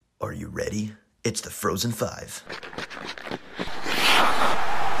Are you ready? It's the Frozen Five.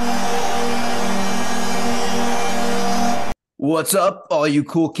 What's up, all you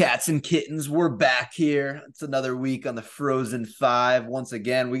cool cats and kittens? We're back here. It's another week on the Frozen Five. Once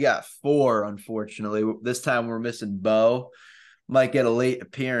again, we got four, unfortunately. This time we're missing Bo. Might get a late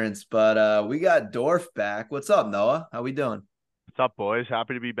appearance, but we got Dorf back. What's up, Noah? How we doing? What's up, boys?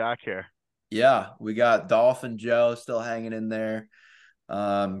 Happy to be back here. Yeah, we got Dolphin Joe still hanging in there.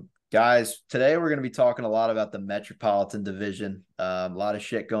 Guys, today we're going to be talking a lot about the Metropolitan Division. A lot of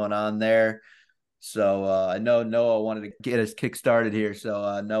shit going on there. So I know Noah wanted to get us kick started here.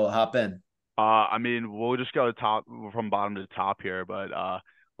 So Noah, hop in. We'll just go top from bottom to top here, but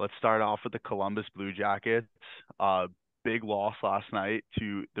let's start off with the Columbus Blue Jackets. Uh, Big loss last night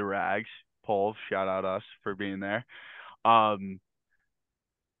to the Rags. Pole, shout out us for being there. Um,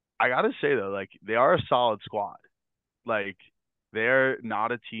 I gotta say though, like they are a solid squad. Like they're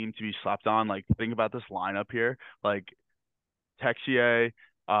not a team to be slept on. Like think about this lineup here. Like Texier,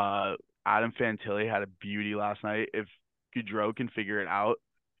 Adam Fantilli had a beauty last night. If Gaudreau can figure it out,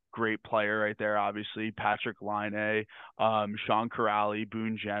 great player right there, obviously. Patrick Line, Sean Corrali,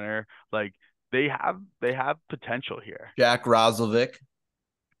 Boone Jenner, like they have potential here. Jack Roslovic.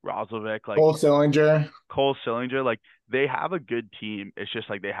 Roslovic, like Cole Sillinger. Cole Sillinger, like they have a good team. It's just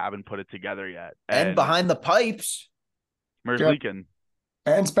like they haven't put it together yet. And And behind the pipes, Yep. Merzlikin,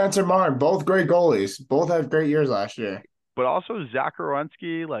 And Spencer Martin, both great goalies. Both had great years last year. but also Zach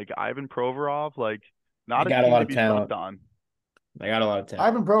Werenski, like Ivan Provorov, like They not a got a team lot to of be slept talent. on. They got a lot of talent.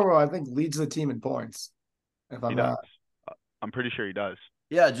 Ivan Provorov, I think, leads the team in points. If He I'm does. not, I'm pretty sure he does.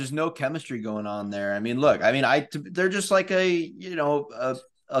 yeah, just no chemistry going on there. I mean, look, I mean, they're just like around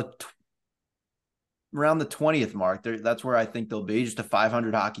the 20th mark. That's where I think they'll be, just a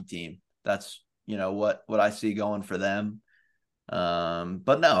 500 hockey team. That's what I see going for them.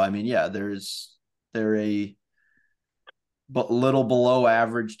 But no, I mean, yeah, they're a little below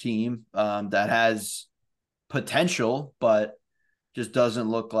average team that has potential, but just doesn't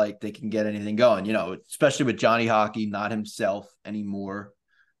look like they can get anything going. Especially with Johnny Hockey not himself anymore.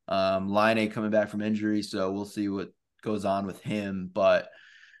 Line A coming back from injury, so we'll see what goes on with him. But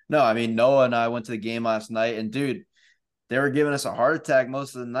no, I mean, Noah and I went to the game last night, and dude, they were giving us a heart attack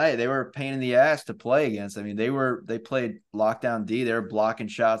most of the night. They were a pain in the ass to play against. I mean, they played lockdown D. They were blocking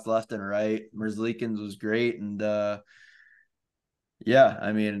shots left and right. Merzlikins was great, and yeah,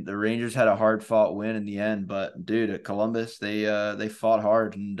 I mean, the Rangers had a hard fought win in the end, but dude, at Columbus, they fought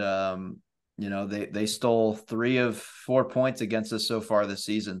hard, and they stole 3 of 4 points against us so far this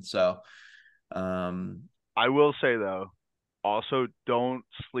season. So um I will say though, also don't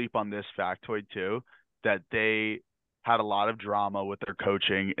sleep on this factoid too, that they had a lot of drama with their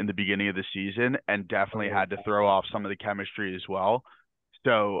coaching in the beginning of the season and definitely had to throw off some of the chemistry as well.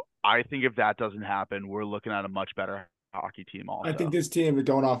 So I think if that doesn't happen, we're looking at a much better hockey team I think also. this team,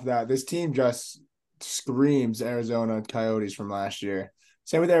 going off of that, this team just screams Arizona Coyotes from last year.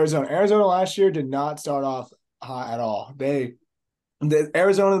 Same with Arizona. Arizona last year did not start off hot at all. The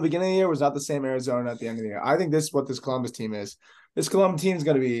Arizona at the beginning of the year was not the same Arizona at the end of the year. I think this is what this Columbus team is. This Columbus team is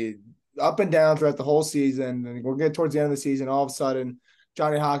going to be up and down throughout the whole season. And we'll get towards the end of the season. All of a sudden,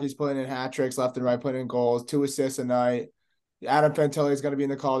 Johnny Hockey's putting in hat tricks left and right, putting in goals, 2 assists a night. Adam Fantilli is going to be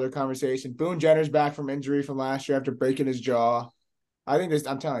in the Calder conversation. Boone Jenner's back from injury from last year after breaking his jaw. I think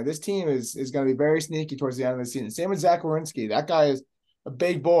I'm telling you, this team is going to be very sneaky towards the end of the season. Same with Zach Werenski. That guy is a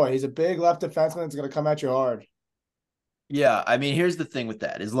big boy. He's a big left defenseman that's going to come at you hard. yeah, I mean, here's the thing with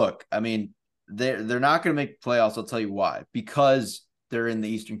that is, look, I mean, they're not going to make playoffs. I'll tell you why. Because they're in the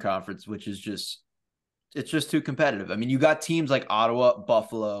Eastern Conference, which is just too competitive. I mean, you got teams like Ottawa,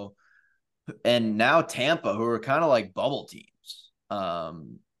 Buffalo, and now Tampa, who are kind of like bubble teams.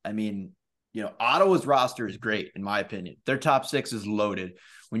 I mean, Ottawa's roster is great, in my opinion. Their top six is loaded.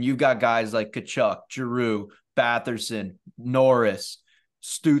 When you've got guys like Kachuk, Giroux, Batherson, Norris,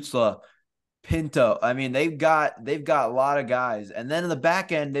 Stutzla, Pinto. I mean, they've got a lot of guys. And then in the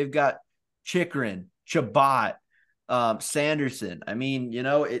back end, they've got Chikrin, Chabot, Sanderson. I mean,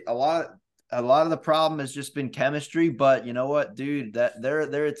 a lot of the problem has just been chemistry, but you know what, dude, that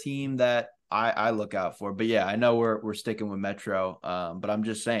they're a team that I look out for. But yeah, I know we're sticking with Metro. But I'm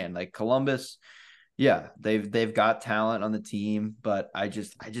just saying, like Columbus, yeah, they've got talent on the team, but I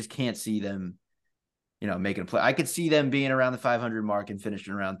just can't see them, making a play. I could see them being around the 500 mark and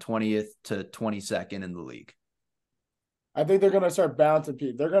finishing around 20th to 22nd in the league. I think they're going to start bouncing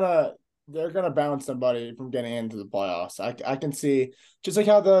people. They're gonna bounce somebody from getting into the playoffs. I can see, just like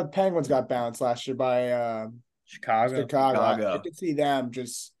how the Penguins got bounced last year by Chicago. Chicago. I Chicago. can see them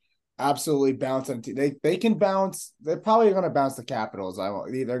just. absolutely bounce on. They can bounce. They're probably going to bounce the Capitals.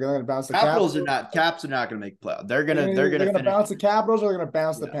 They're going to bounce the Capitals Capitals. are not Caps are not going to make playoffs. They're They're gonna going to finish. bounce the Capitals, or they're going to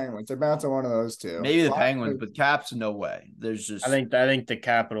bounce the Yeah, Penguins. They're bouncing one of those two. maybe the Penguins, but Caps, no way. There's I just think the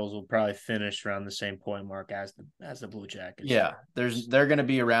Capitals will probably finish around the same point mark as the Blue Jackets. yeah. They're going to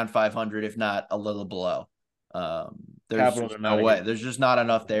be around 500, if not a little below. There's Capitals just are no not a way. good. There's just not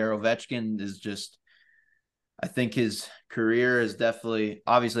enough there. Ovechkin is just. I think his career is definitely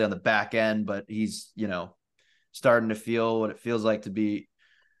obviously on the back end, but he's starting to feel what it feels like to be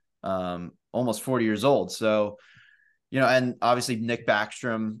almost 40 years old. So and obviously Nick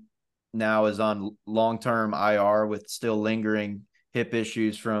Backstrom now is on long-term IR with still lingering hip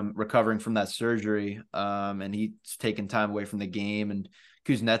issues from recovering from that surgery. And he's taking time away from the game, and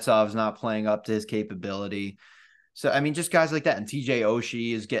Kuznetsov's not playing up to his capability. So, I mean, just guys like that. And TJ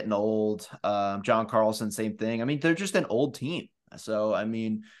Oshie is getting old. John Carlson, same thing. I mean, they're just an old team. So, I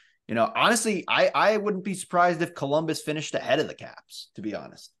mean, honestly, I wouldn't be surprised if Columbus finished ahead of the Caps, to be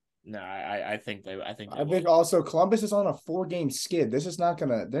honest. No, I think they. I think also Columbus is on a 4-game skid. This is not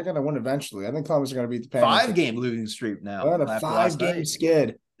gonna. They're gonna win eventually. I think Columbus are gonna beat the Penguins. 5-game losing streak now. They're on a 5-game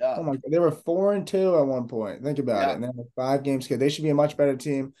skid. Yeah. Oh my God, they were 4-2 at one point. Think about it. And then a 5-game skid. They should be a much better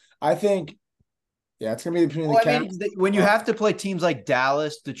team. I think. Yeah, it's gonna be between the Caps. When you have to play teams like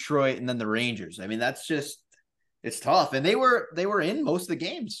Dallas, Detroit, and then the Rangers, I mean, that's just it's tough. And they were in most of the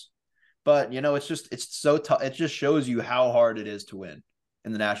games, but it's so tough. It just shows you how hard it is to win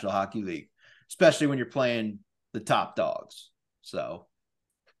in the National Hockey League, especially when you're playing the top dogs. So,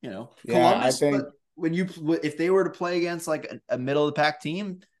 Columbus. I think if they were to play against like a middle of the pack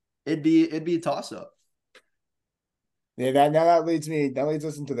team, it'd be a toss up. Yeah, that leads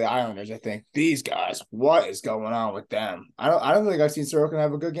us into the Islanders. I think these guys, what is going on with them? I don't think I've seen Sorokin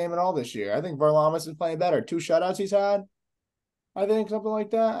have a good game at all this year. I think Varlamov's been playing better. 2 shutouts he's had. I think something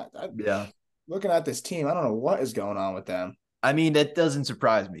like that. Yeah. Looking at this team, I don't know what is going on with them. I mean, that doesn't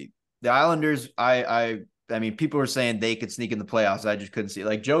surprise me. The Islanders, I mean, people were saying they could sneak in the playoffs. I just couldn't see it.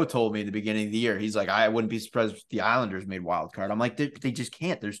 Like Joe told me at the beginning of the year, he's like, I wouldn't be surprised if the Islanders made wild card. I'm like, they just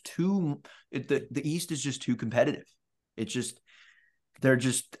can't. There's the East is just too competitive. It's just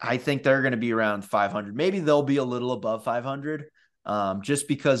I think they're going to be around 500. Maybe they'll be a little above 500, just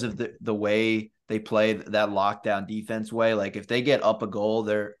because of the way they play that lockdown defense way. Like if they get up a goal,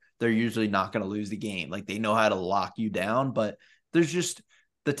 they're usually not going to lose the game. Like they know how to lock you down, but there's just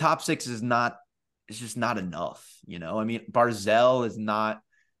the top 6 is just not enough. I mean, Barzell is not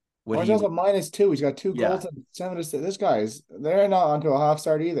what Barzell's a -2. He's got 2 goals and 7 assists. This guy's they're not onto a half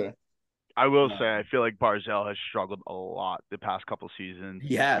start either. I will say, I feel like Barzell has struggled a lot the past couple seasons.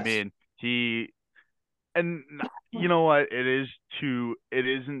 Yes. I mean, and you know what? It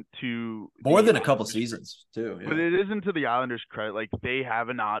isn't to more than a couple seasons too. Yeah. But it isn't to the Islanders' credit. Like they have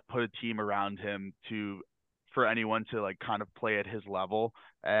not put a team around him for anyone to like kind of play at his level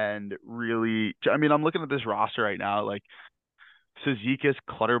and really. I mean, I'm looking at this roster right now, like Cizikas,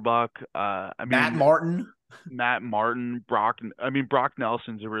 Clutterbuck. Matt Martin, Brock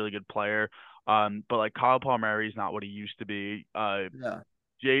Nelson's a really good player. But like Kyle Palmieri's not what he used to be.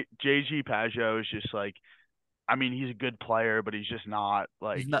 JG Pageau is just like, I mean, he's a good player, but he's just not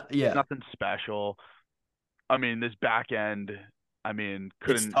like he's nothing special. I mean, this back end,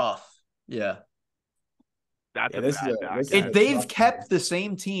 it's tough. Yeah. That's a bad back end. They've kept the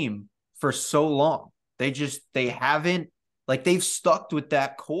same team for so long. They haven't. Like they've stuck with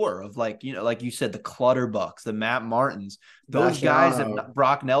that core of like like you said, the Clutterbucks, the Matt Martins, those guys, and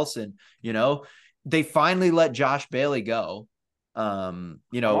Brock Nelson. They finally let Josh Bailey go. I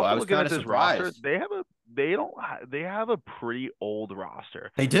was kind of surprised. Roster, they have a pretty old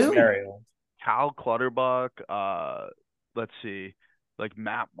roster. They do. Very old. Cal Clutterbuck. Let's see, like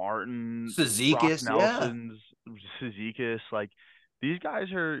Matt Martin, Cizikas, Brock Nelson's, Cizikas. Like these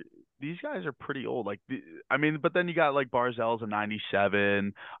guys are pretty old. Like, but then you got like Barzell's a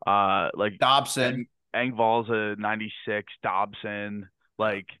 97, like Dobson, Engvall's a 96, Dobson,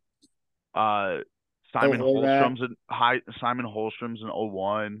 like, Simon Holmstrom's an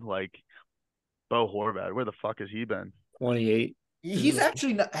 01, like Bo Horvat. Where the fuck has he been? 28. He's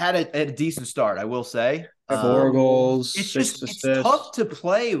actually had a decent start, I will say. 4 goals. It's tough to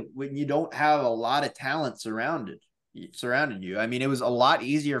play when you don't have a lot of talent surrounding you. I mean, it was a lot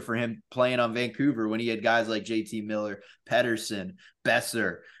easier for him playing on Vancouver when he had guys like JT Miller, Pedersen,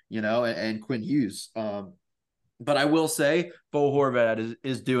 Besser, and Quinn Hughes. But I will say Bo Horvat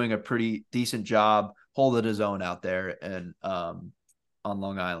is doing a pretty decent job holding his own out there and on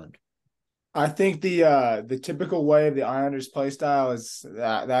Long Island. I think the typical way of the Islanders play style is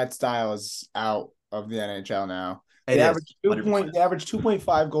that style is out of the NHL now. It is 100%. They average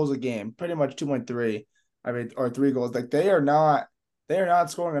 2.5 goals a game, pretty much 2.3. I mean, or 3 goals. Like they are not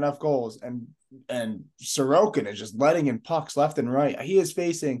scoring enough goals. And Sorokin is just letting in pucks left and right. He is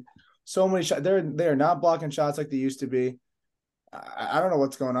facing so many shots. They're not blocking shots like they used to be. I don't know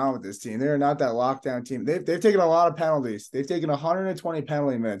what's going on with this team. They're not that lockdown team. They've taken a lot of penalties. They've taken 120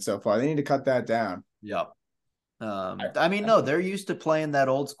 penalty minutes so far. They need to cut that down. Yep. I mean, no, they're used to playing that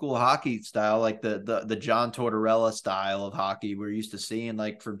old school hockey style, like the John Tortorella style of hockey we're used to seeing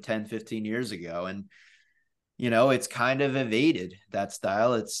like from 10, 15 years ago. And, it's kind of evaded that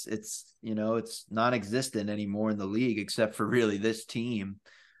style. It's non-existent anymore in the league, except for really this team.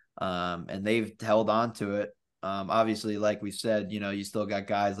 And they've held on to it. Obviously, like we said, you still got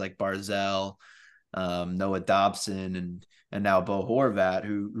guys like Barzell, Noah Dobson, and now Bo Horvat,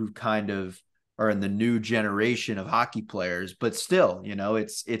 who kind of are in the new generation of hockey players, but still,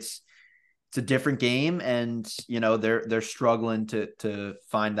 it's a different game, and they're struggling to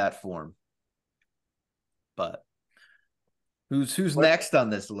find that form. But who's next on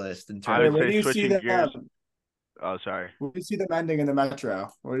this list in I terms? would Where do say you see switching gears. them? Oh, sorry. Where do you see them ending in the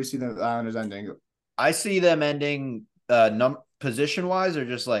Metro? Where do you see the Islanders ending? I see them ending position wise, or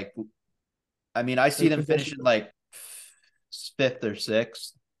just like, I mean, I see them finishing like fifth or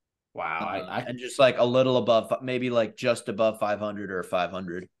sixth. Wow, And just like a little above, maybe like just above 500 or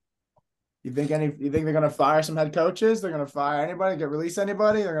 500. you think they're gonna fire some head coaches? They're gonna fire anybody? Release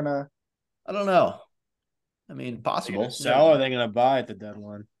anybody? They're gonna. I don't know. I mean, possible. Sell or are they going to buy at the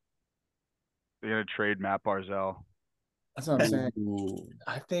deadline? They're gonna trade Matt Barzell. That's what I'm saying. Ooh.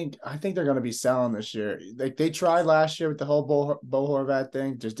 I think they're gonna be selling this year. Like they tried last year with the whole Bo Horvat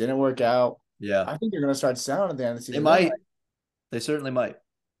thing, just didn't work out. Yeah, I think they're gonna start selling at the end of the they season. might. They certainly might.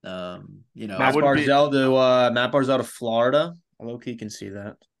 Matt wouldn't be- Barzell to Florida. I low key can see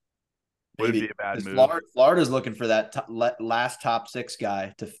that. Wouldn't maybe be a bad move. Florida's looking for that last top six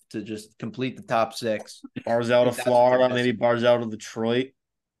guy to just complete the top six. Barzell to That's what Florida, they're maybe Barzell to Detroit.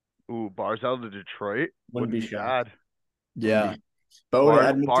 Ooh, Barzell to Detroit. Wouldn't be shocked. bad. Yeah, Bo to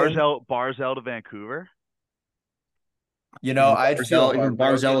Edmonton. Barzell to Vancouver. I'd feel even heartbroken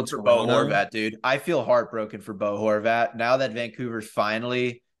Barzell for Bo Toronto. Horvat, dude. I feel heartbroken for Bo Horvat now that Vancouver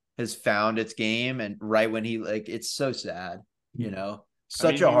finally has found its game, and right when it's so sad.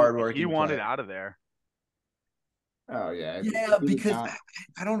 Such a hardworking. He wanted player. out of there. Oh yeah, Yeah, because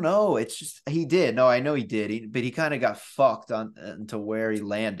I don't know. It's just he did. No, I know he did. But he kind of got fucked into where he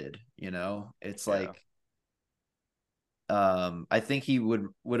landed. It's like, I think he would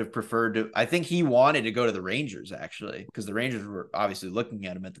have preferred to. I think he wanted to go to the Rangers actually, because the Rangers were obviously looking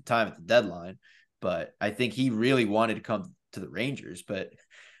at him at the time at the deadline. But I think he really wanted to come to the Rangers. But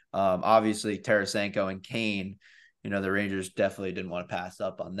obviously Tarasenko and Kane, the Rangers definitely didn't want to pass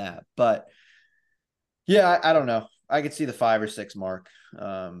up on that. But yeah, I don't know. I could see the 5 or 6 mark,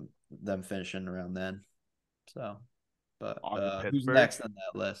 them finishing around then. So, but who's next on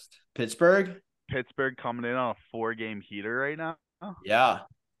that list? Pittsburgh coming in on a 4-game heater right now. Yeah.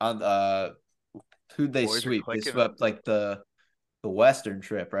 On who'd they sweep? They swept like the Western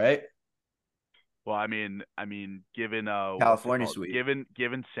trip, right? Well, I mean, given California sweep.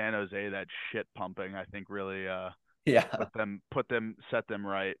 Given San Jose that shit pumping, I think really yeah, set them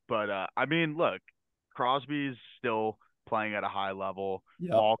right. But I mean, look, Crosby's still playing at a high level.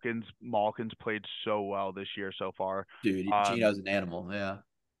 Yep. Malkin's played so well this year so far. Dude, Gino's an animal. Yeah.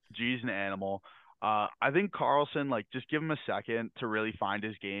 G's an animal. I think Carlson, just give him a second to really find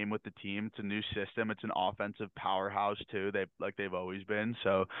his game with the team. It's a new system. It's an offensive powerhouse too. They've always been.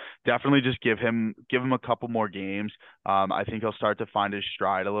 So definitely just give him a couple more games. I think he'll start to find his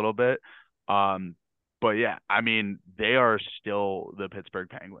stride a little bit. But yeah, I mean, they are still the Pittsburgh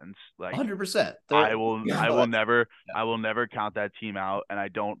Penguins. 100%. I will never count that team out, and I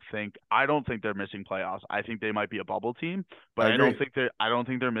don't think they're missing playoffs. I think they might be a bubble team, but I don't think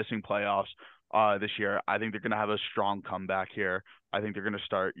they're missing playoffs this year. I think they're going to have a strong comeback here. I think they're going to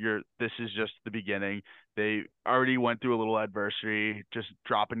start. This is just the beginning. They already went through a little adversity, just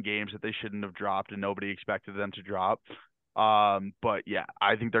dropping games that they shouldn't have dropped, and nobody expected them to drop. But yeah,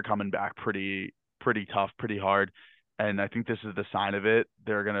 I think they're coming back pretty tough, pretty hard. And I think this is the sign of it.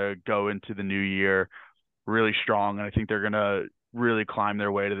 They're going to go into the new year really strong. And I think they're going to really climb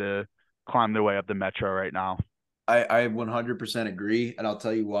their way up the Metro right now. I 100% agree. And I'll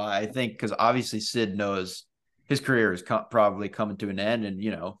tell you why. I think because obviously Sid knows his career is probably coming to an end. And,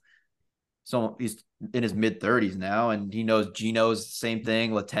 so he's in his mid-30s now. And he knows Gino's the same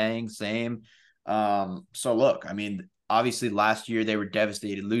thing. Letang, same. So look, I mean, obviously last year they were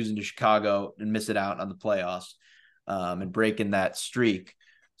devastated, losing to Chicago and missing out on the playoffs and breaking that streak.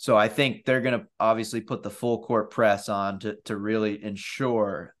 So I think they're going to obviously put the full court press on to really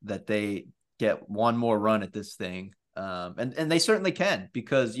ensure that they get one more run at this thing. And they certainly can,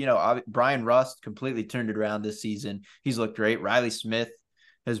 because, Brian Rust completely turned it around this season. He's looked great. Riley Smith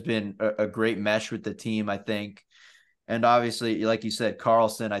has been a great mesh with the team, I think. And obviously, like you said,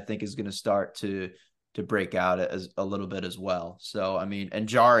 Carlson, I think, is going to start to break out as a little bit as well. So, I mean, and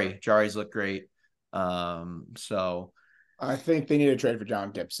Jari's looked great. So I think they need to trade for John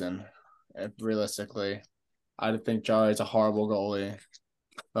Gibson. Realistically, I think Jari's a horrible goalie.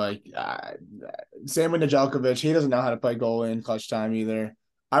 Like, same with Nedeljkovic. He doesn't know how to play goalie in clutch time either.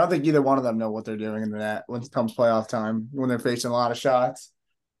 I don't think either one of them know what they're doing in the net when it comes playoff time, when they're facing a lot of shots.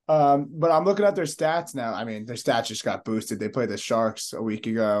 But I'm looking at their stats now. I mean, their stats just got boosted. They played the Sharks a week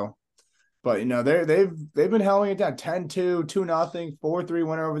ago. But, they've been holding it down 10-2, 2-0, 4-3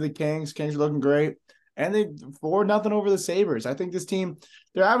 winner over the Kings. Kings are looking great. And they 4-0 over the Sabres. I think this team,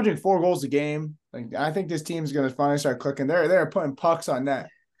 they're averaging 4 goals a game. Like, I think this team's going to finally start clicking. They're putting pucks on net.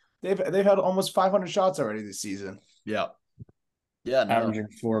 They've had almost 500 shots already this season. Yeah. Yeah, no. Averaging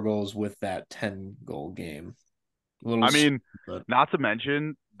 4 goals with that 10-goal game. Not to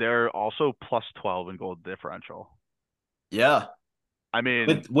mention, they're also plus 12 in goal differential. Yeah. I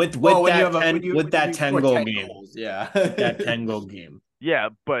mean, with that 10-goal game. Goals, yeah. That 10-goal game. Yeah,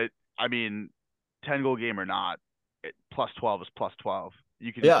 but I mean, 10-goal game or not, plus 12 is plus 12.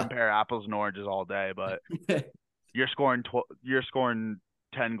 You can compare apples and oranges all day, but you're scoring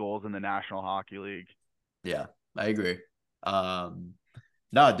 10 goals in the National Hockey League. Yeah, I agree.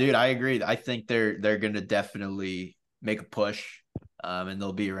 No, dude, I agree. I think they're going to definitely make a push, and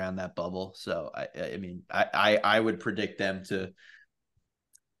they'll be around that bubble. So I mean, I would predict them to.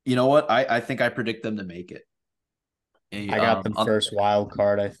 You know what? I think I predict them to make it. I got them first wild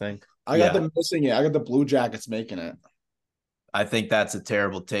card, I think. I got them missing it. I got the Blue Jackets making it. I think that's a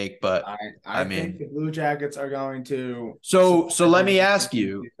terrible take, but I mean, think the Blue Jackets are going to. So let me ask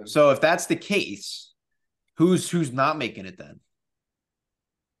you. So if that's the case, who's not making it then?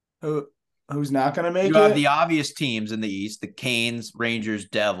 Who's not going to make it? You have the obvious teams in the East: the Canes, Rangers,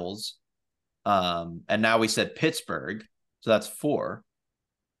 Devils, and now we said Pittsburgh, so that's 4.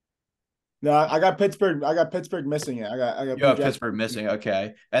 No, I got Pittsburgh. I got Pittsburgh missing it. I got. You have Pittsburgh missing.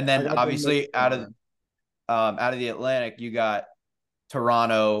 Okay, and then obviously out of the Atlantic, you got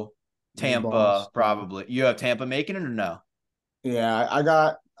Toronto, Tampa, probably. You have Tampa making it or no? Yeah, I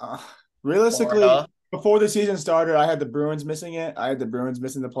got. Realistically, Florida. Before the season started, I had the Bruins missing it. I had the Bruins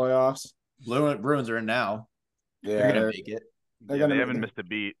missing the playoffs. Bruins are in now. Yeah, they're gonna make it. They haven't missed a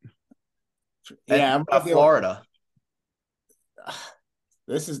beat. Yeah, I'm about Florida.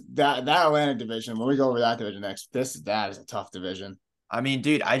 This is that Atlantic division. When we go over that division next, that is a tough division. I mean,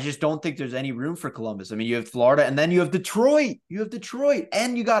 dude, I just don't think there's any room for Columbus. I mean, you have Florida, and then you have Detroit.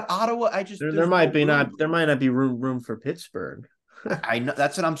 And you got Ottawa. There might not be room for Pittsburgh. I know,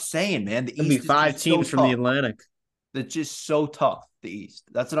 that's what I'm saying, man. The East be 5 teams from the Atlantic. That's just so tough. The East.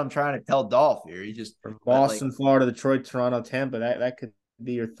 That's what I'm trying to tell Dolph here. He just from Boston, Florida, Detroit, Toronto, Tampa. That could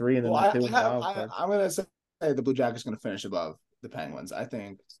be your 3, and then the 2 I'm gonna say the Blue Jackets going to finish above the Penguins. I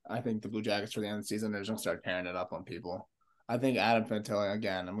think the Blue Jackets for the end of the season, they're just going to start tearing it up on people. I think Adam Fantilli,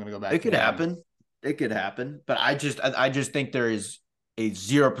 again, I'm going to go back. It could happen. But I just think there is a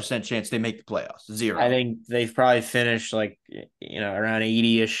 0% chance they make the playoffs. 0. I think they've probably finished around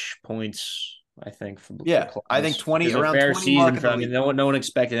 80-ish points. I think. I think 20 around a fair season for them. I mean, no one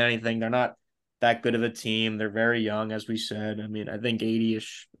expected anything. They're not that good of a team. They're very young, as we said. I mean, I think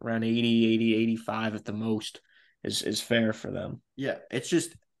 80-ish, around 80, 85 at the most is fair for them. Yeah, it's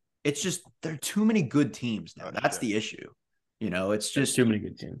just there are too many good teams now. That's the issue. It's just too many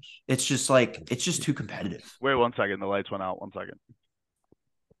good teams. It's just too competitive. Wait 1 second. The lights went out. 1 second.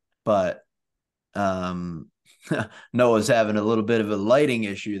 But Noah's having a little bit of a lighting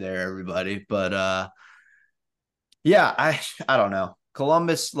issue there, everybody. But yeah, I don't know.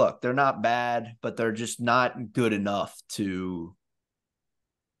 Columbus, look, they're not bad, but they're just not good enough to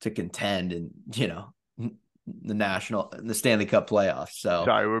contend in, the Stanley Cup playoffs. So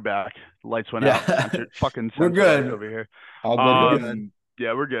sorry, we're back. The lights went out. Fucking we're good over here. All good.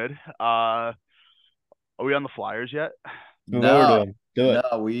 Yeah, we're good. Are we on the Flyers yet? No,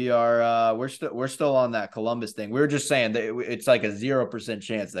 we are. We're still on that Columbus thing. We were just saying that it's like a 0%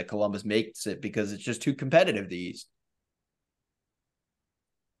 chance that Columbus makes it because it's just too competitive. The East.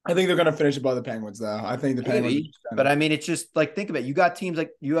 I think they're going to finish above the Penguins, though. I think the Penguins. But I mean, it's just like, think about it. You got teams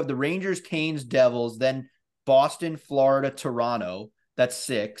like you have the Rangers, Canes, Devils, then Boston, Florida, Toronto. That's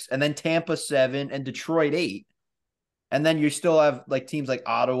 6, and then Tampa 7 and Detroit 8, and then you still have like teams like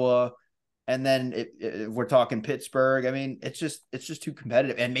Ottawa And then if we're talking Pittsburgh, I mean, it's just too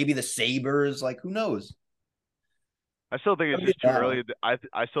competitive. And maybe the Sabres, like, who knows? I still think it's Oh, just too yeah. early.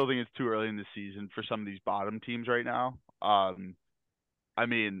 I still think it's too early in the season for some of these bottom teams right now. I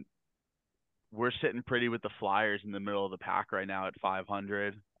mean, we're sitting pretty with the Flyers in the middle of the pack right now at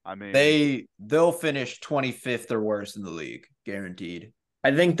 500. I mean, They'll finish 25th or worse in the league, guaranteed.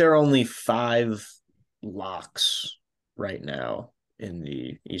 I think there are only 5 locks right now in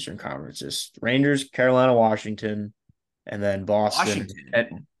the Eastern Conference. It's Rangers, Carolina, Washington, and then Boston.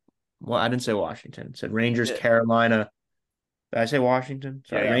 Washington. Well, I didn't say Washington. I said Rangers, Yeah. Carolina. Did I say Washington?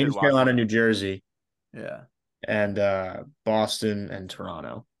 Sorry, Yeah, Rangers, Carolina, New Jersey, Yeah. and Boston and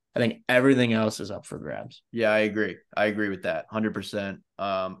Toronto. I think everything else is up for grabs. Yeah, I agree. I agree with that 100%.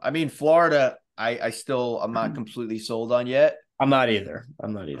 I mean, Florida, I'm not completely sold on yet. I'm not either. I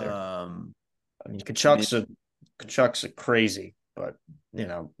mean, Kachuk's a crazy, but you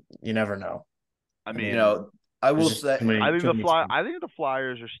never know. I mean, I will say, I think the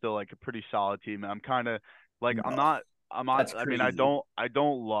Flyers are still like a pretty solid team. I'm kind of like No, I'm not. that's I mean, I crazy.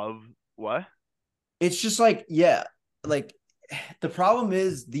 don't love what. It's just like, yeah, like the problem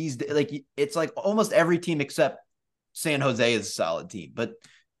is like it's like almost every team except San Jose is a solid team, but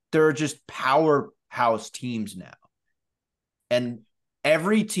they're just powerhouse teams now. And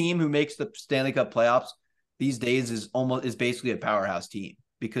every team who makes the Stanley Cup playoffs these days is basically a powerhouse team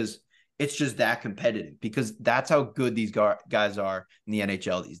because it's just that competitive because that's how good these guys are in the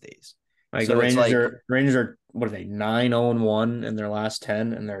NHL these days. Like So the it's Rangers are what are they 9-0-1 in their last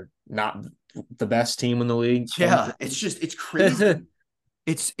 10, and they're not the best team in the league. Yeah, it's crazy.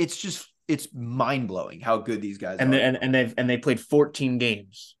 it's mind blowing how good these guys and are. and they played 14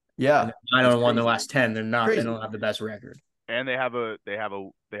 games. Yeah, and 9-1 their last 10. They don't have the best record. And they have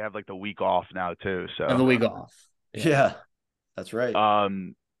like the week off now too. So Have the week off. Yeah, that's right.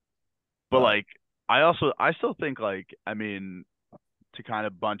 But like I still think like I mean to kind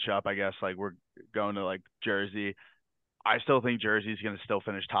of bunch up, I guess like we're going to like Jersey. I still think Jersey's going to still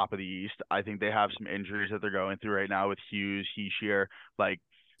finish top of the East. I think they have some injuries that they're going through right now with Hughes, Heishier. Like,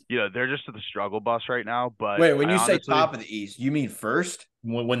 they're just at the struggle bus right now. But wait, when you say top of the East, you mean first?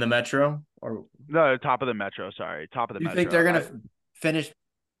 Win the Metro or no, top of the Metro? Sorry, top of the Metro. You think they're going to finish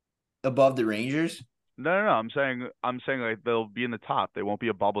above the Rangers? No. I'm saying like they'll be in the top. They won't be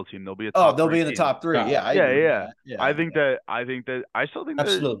a bubble team. They'll be a top. Oh, they'll be in the top 3. Yeah, I think that I still think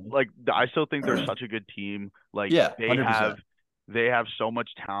absolutely. That, like I still think they're such a good team. Like they have so much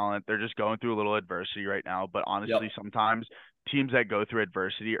talent. They're just going through a little adversity right now. But honestly, sometimes teams that go through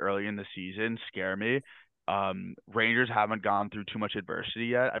adversity early in the season scare me. Rangers haven't gone through too much adversity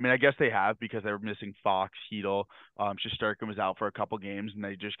yet. I mean, I guess they have because they were missing Fox, Hedel, Shesterkin was out for a couple games, and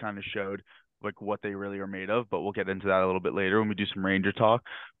they just kind of showed like what they really are made of. But we'll get into that a little bit later when we do some Ranger talk.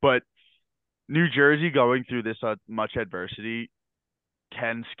 But New Jersey going through this much adversity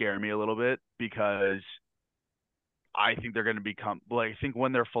can scare me a little bit because I think they're going to become like I think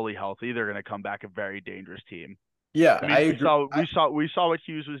when they're fully healthy, they're going to come back a very dangerous team. Yeah, I mean, we saw what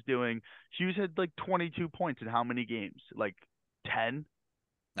Hughes was doing. Hughes had like 22 points in how many games? Like 10.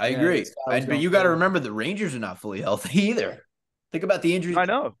 I agree, but you got to remember the Rangers are not fully healthy either. Think about the injuries. I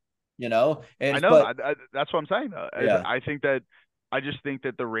know. That's what I'm saying though. Yeah. I just think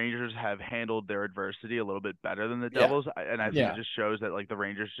that the Rangers have handled their adversity a little bit better than the Devils, and I think it just shows that like the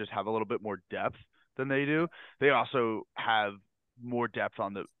Rangers just have a little bit more depth than they do. They also have more depth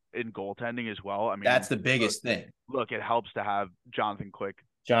in goaltending as well. I mean, that's the biggest thing. Look, it helps to have Jonathan Quick,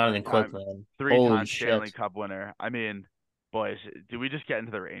 man. 3-time Stanley Cup winner. I mean, boys, do we just get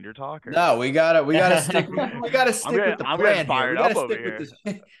into the Ranger talk? Or? No, we gotta stick. We gotta stick with the plan here. We gotta stick with this.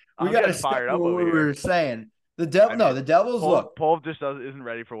 We gotta stick with what we were saying. The Devils look. Pov just isn't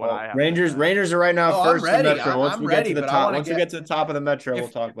ready for what I have. Rangers are right now first in the Metro. Once we get to the top of the Metro, we'll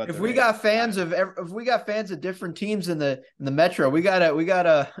talk about. If we got fans of different teams in the Metro, we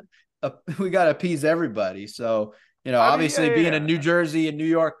gotta appease everybody. So obviously being a New Jersey and New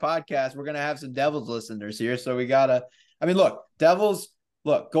York podcast, we're gonna have some Devils listeners here. So we gotta. I mean, Devils.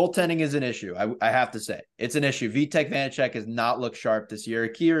 Look, goaltending is an issue. I have to say it's an issue. Vitek Vanacek has not looked sharp this year.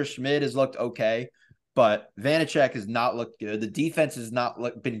 Akira Schmid has looked okay. But Vanacek has not looked good. The defense has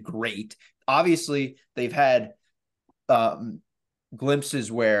not been great. Obviously, they've had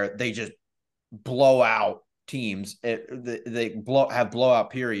glimpses where they just blow out teams. They have blowout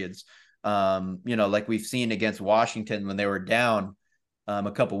periods. Like we've seen against Washington when they were down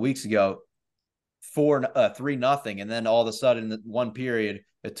a couple weeks ago, 3-0, and then all of a sudden, the one period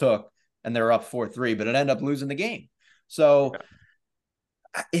it took, and they were up 4-3, but it ended up losing the game. So.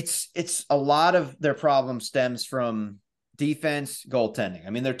 It's a lot of their problem stems from defense, goaltending. I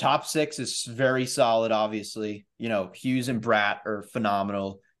mean, their top 6 is very solid, obviously. Hughes and Bratt are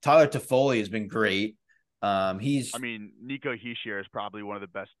phenomenal. Tyler Toffoli has been great. I mean, Nico Hischier is probably one of the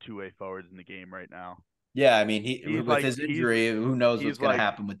best two-way forwards in the game right now. Yeah, I mean, He's with his injury, who knows what's going to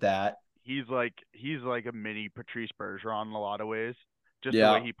happen with that? He's like a mini Patrice Bergeron in a lot of ways. Just the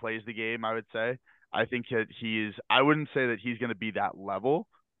Yeah. way he plays the game, I would say. I think that I wouldn't say that he's going to be that level,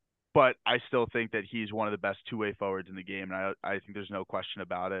 but I still think that he's one of the best two-way forwards in the game, and I think there's no question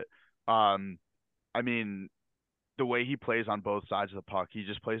about it. I mean, the way he plays on both sides of the puck, he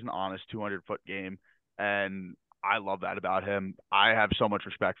just plays an honest 200-foot game, and I love that about him. I have so much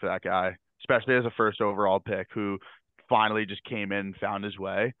respect for that guy, especially as a first overall pick who finally just came in and found his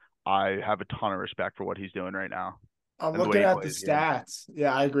way. I have a ton of respect for what he's doing right now. I'm looking at the stats.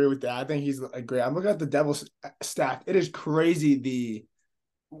 Yeah, I agree with that. I think he's great. I'm looking at the Devils stat. It is crazy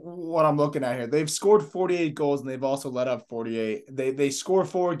what I'm looking at here. They've scored 48 goals and they've also let up 48. They score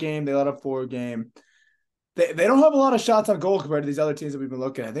 4 a game, they let up 4 a game. They don't have a lot of shots on goal compared to these other teams that we've been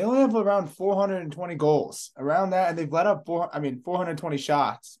looking at. They only have around 420 goals around that, and they've let up 420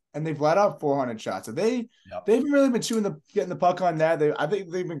 shots, and they've let up 400 shots. So they haven't really been getting the puck on net. I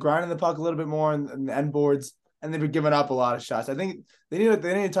think they've been grinding the puck a little bit more in the end boards, and they've been giving up a lot of shots. I think they need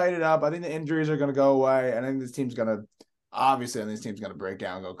to tighten it up. I think the injuries are going to go away, and I think this team's going to break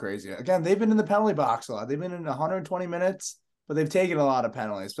down and go crazy. Again, they've been in the penalty box a lot. They've been in 120 minutes, but they've taken a lot of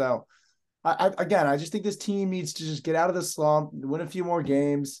penalties. So I just think this team needs to just get out of the slump, win a few more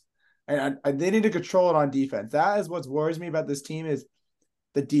games, and they need to control it on defense. That is what worries me about this team is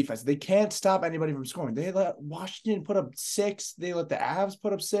the defense. They can't stop anybody from scoring. They let Washington put up 6. They let the Avs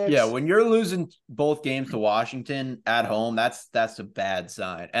put up 6. Yeah, when you're losing both games to Washington at home, that's a bad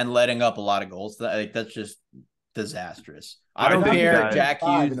sign. And letting up a lot of goals, that's just disastrous. I don't care, Jack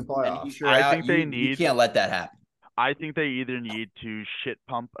Hughes. You can't let that happen. I think they either need to shit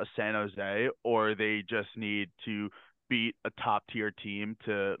pump a San Jose or they just need to beat a top tier team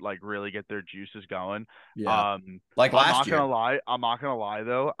to like really get their juices going. Yeah. Like last year. I'm not gonna lie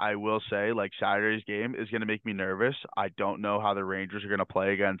though. I will say like Saturday's game is gonna make me nervous. I don't know how the Rangers are gonna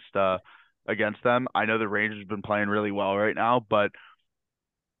play against them. I know the Rangers have been playing really well right now, but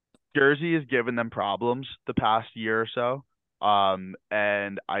Jersey has given them problems the past year or so.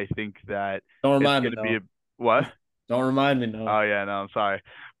 And I think that don't remind it's gonna be what? Don't remind me, no. Oh yeah, no, I'm sorry,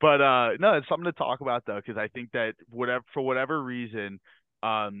 but no, it's something to talk about though, because I think that for whatever reason,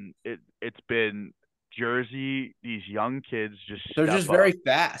 it's been Jersey. These young kids they're just very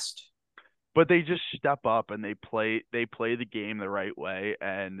fast, but they just step up and they play the game the right way,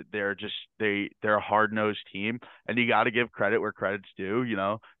 and they're a hard-nosed team, and you got to give credit where credit's due.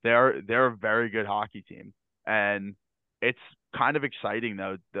 They're a very good hockey team, and it's kind of exciting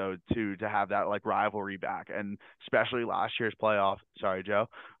though to have that like rivalry back, and especially last year's playoff. Sorry, Joe.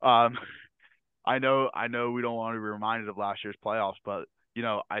 I know we don't want to be reminded of last year's playoffs, but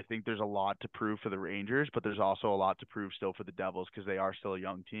I think there's a lot to prove for the Rangers, but there's also a lot to prove still for the Devils because they are still a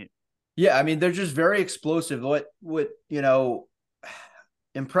young team. Yeah, I mean they're just very explosive. What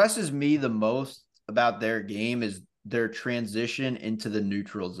impresses me the most about their game is their transition into the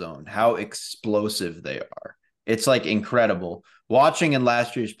neutral zone. How explosive they are. It's like incredible. Watching in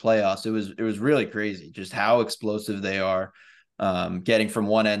last year's playoffs, it was really crazy just how explosive they are, getting from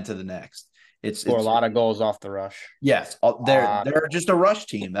one end to the next. It's a lot of goals off the rush. Yes, they're just a rush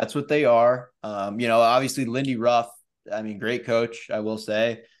team. That's what they are. Obviously Lindy Ruff, I mean, great coach, I will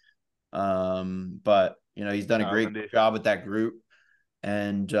say. But he's done a great job with that group.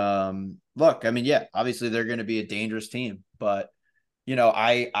 And look, I mean, yeah, obviously they're going to be a dangerous team, but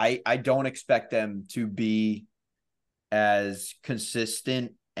I don't expect them to be as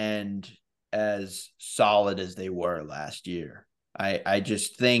consistent and as solid as they were last year. I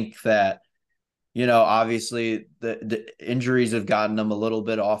just think that, obviously the injuries have gotten them a little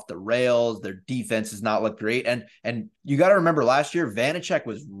bit off the rails. Their defense has not looked great. And you got to remember last year, Vanacek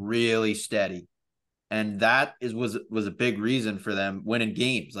was really steady. And that was a big reason for them winning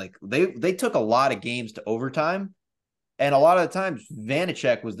games. Like they took a lot of games to overtime. And a lot of the times,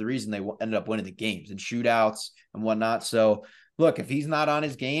 Vanacek was the reason they ended up winning the games and shootouts and whatnot. So, look, if he's not on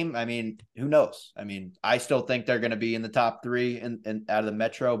his game, I mean, who knows? I mean, I still think they're going to be in the top 3 and out of the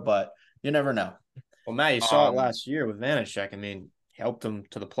Metro, but you never know. Well, Matt, you saw it last year with Vanacek. I mean, he helped them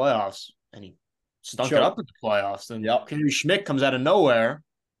to the playoffs, and he stunk it up in the playoffs. And Henry Schmidt comes out of nowhere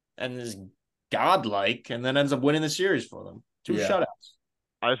and is godlike, and then ends up winning the series for them. 2 shutouts.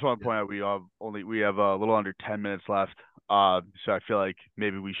 I just want to point out we have a little under 10 minutes left. So I feel like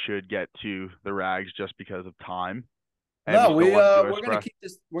maybe we should get to the Rags just because of time. And we No, still won the US we're gonna Press. keep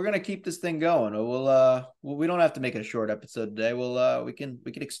this. We're gonna keep this thing going. We don't have to make it a short episode today. We can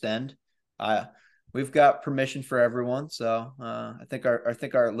extend. We've got permission for everyone, so I think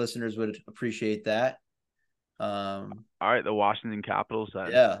our listeners would appreciate that. All right, the Washington Capitals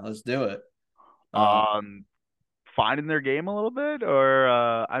then. Yeah, let's do it. Finding their game a little bit, or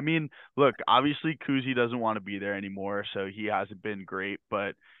I mean, look, obviously Kuzi doesn't want to be there anymore, so he hasn't been great,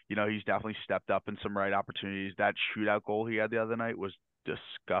 but he's definitely stepped up in some right opportunities. That shootout goal he had the other night was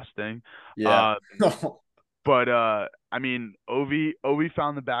disgusting. Yeah. But I mean, Ovi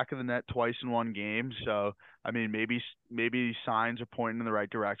found the back of the net twice in one game, so I mean, maybe signs are pointing in the right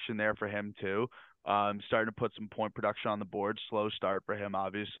direction there for him too. Starting to put some point production on the board. Slow start for him,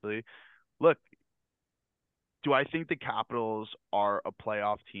 obviously. Look, do I think the Capitals are a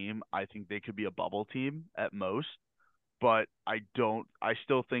playoff team? I think they could be a bubble team at most, but I don't. I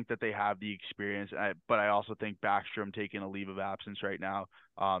still think that they have the experience. But I also think Backstrom taking a leave of absence right now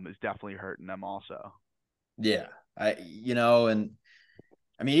is definitely hurting them also. Yeah, and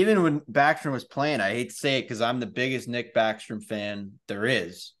I mean, even when Backstrom was playing, I hate to say it because I'm the biggest Nick Backstrom fan there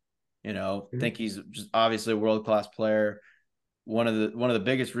is. Think he's just obviously a world class player. One of the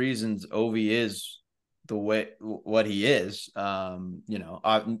biggest reasons Ovi is the way what he is. I'm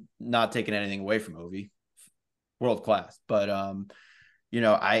not taking anything away from Ovi, world class, but I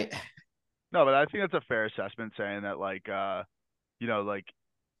No, but I think that's a fair assessment saying that like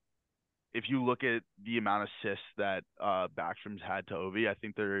if you look at the amount of assists that Backstrom's had to Ovi, I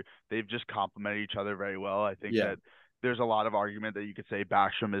think they've just complemented each other very well. I think that there's a lot of argument that you could say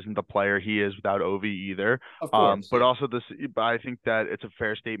Backstrom isn't the player he is without Ovi either. Of course, but also but I think that it's a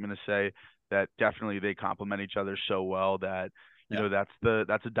fair statement to say that definitely they complement each other so well that that's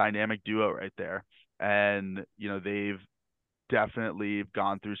a dynamic duo right there. And they've definitely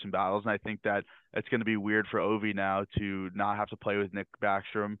gone through some battles, and I think that it's going to be weird for Ovi now to not have to play with Nick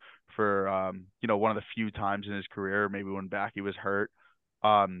Backstrom for one of the few times in his career, maybe when Backy was hurt.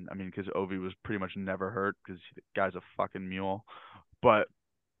 I mean, because Ovi was pretty much never hurt because the guy's a fucking mule. But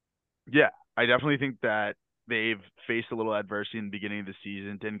yeah, I definitely think that they've faced a little adversity in the beginning of the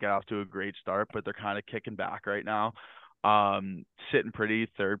season, didn't get off to a great start, but they're kind of kicking back right now. Sitting pretty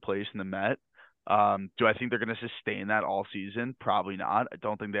third place in the Met. Do I think they're going to sustain that all season? Probably not. I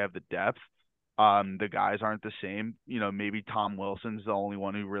don't think they have the depth. The guys aren't the same. Maybe Tom Wilson's the only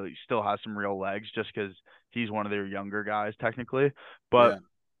one who really still has some real legs just because he's one of their younger guys technically. But,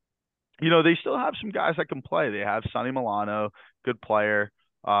 they still have some guys that can play. They have Sonny Milano, good player,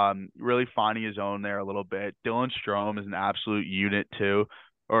 really finding his own there a little bit. Dylan Strome is an absolute unit too.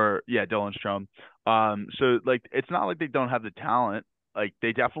 Dylan Strome. So like it's not like they don't have the talent. Like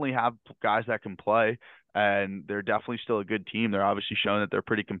they definitely have guys that can play, and they're definitely still a good team. They're obviously showing that they're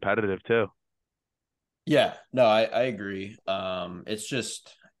pretty competitive too. Yeah, no, I agree. It's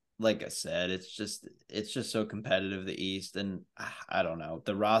just like I said, it's just so competitive, the East, and I don't know,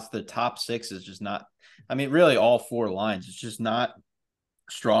 the top six is just not. I mean, really, all four lines, it's just not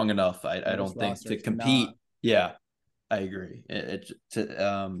strong enough. I don't think to compete. Yeah, I agree.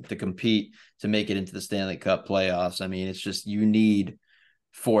 To compete to make it into the Stanley Cup playoffs. I mean, it's just you need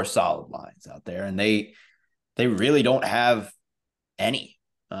four solid lines out there, and they really don't have any.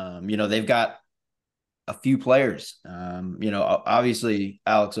 They've got a few players. Obviously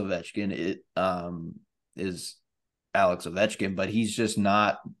Alex Ovechkin is Alex Ovechkin, but he's just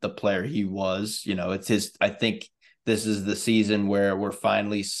not the player he was. It's his. I think this is the season where we're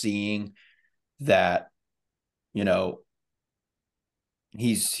finally seeing that.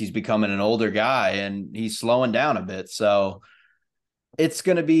 He's becoming an older guy and he's slowing down a bit. So it's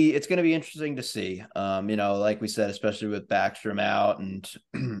gonna be interesting to see. Like we said, especially with Backstrom out and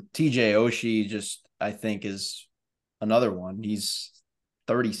TJ Oshie, just I think is another one. He's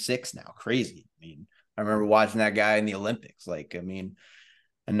 36 now. Crazy. I mean, I remember watching that guy in the Olympics. And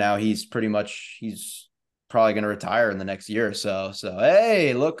now he's probably going to retire in the next year or so. So,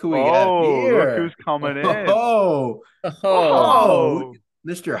 hey, look who we got here. Look who's coming in. Oh,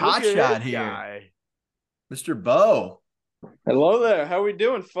 Mr. Hotshot here. Guy. Mr. Bo. Hello there. How we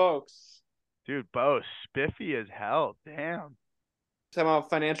doing, folks? Dude, Bo, spiffy as hell. Damn. Time out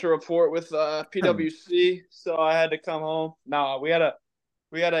financial report with PWC, so I had to come home. No, we had a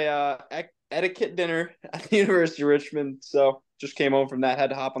etiquette dinner at the University of Richmond, so just came home from that. Had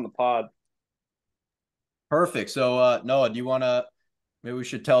to hop on the pod. Perfect. So, Noah, do you want to? Maybe we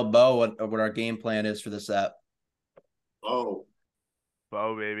should tell Bo what our game plan is for this app. Bo,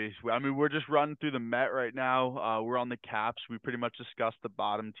 baby. I mean, we're just running through the Met right now. We're on the Caps. We pretty much discussed the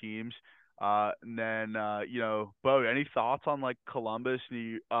bottom teams. And then, Bo, any thoughts on like Columbus,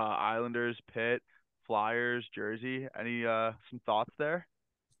 the Islanders, Pitt, Flyers jersey. Any some thoughts there?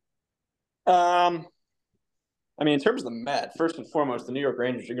 I mean, in terms of the Met, first and foremost, the New York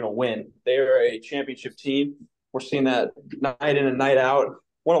Rangers are going to win. They are a championship team. We're seeing that night in and night out.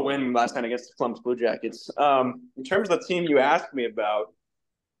 What a win last night against the Columbus Blue Jackets. In terms of the team you asked me about,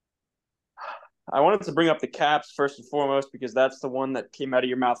 I wanted to bring up the Caps first and foremost because that's the one that came out of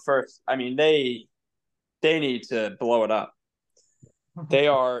your mouth first. I mean, they need to blow it up. They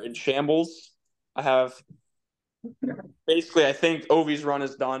are in shambles. I think Ovi's run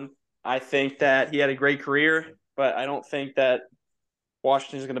is done. I think that he had a great career, but I don't think that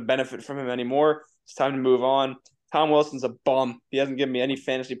Washington is going to benefit from him anymore. It's time to move on. Tom Wilson's a bum. He hasn't given me any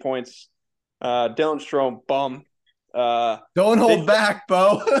fantasy points. Dylan Strome, bum. Don't hold back,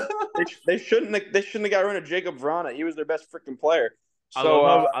 Bo. they shouldn't have got rid of Jacob Vrana. He was their best freaking player. So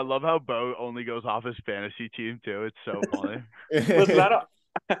I love how Bo only goes off his fantasy team too. It's so funny. Listen,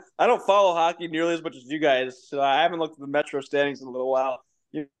 I don't follow hockey nearly as much as you guys, so I haven't looked at the Metro standings in a little while.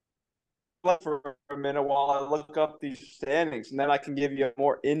 For a minute while I look up these standings, and then I can give you a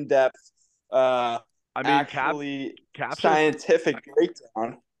more in-depth, Caps scientific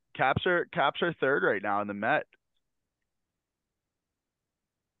breakdown. Caps are third right now in the Met.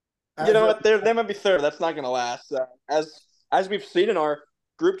 You know what? They might be third. That's not going to last. As we've seen in our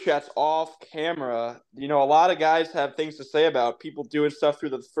group chats off camera, a lot of guys have things to say about people doing stuff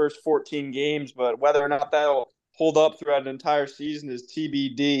through the first 14 games, but whether or not that'll hold up throughout an entire season is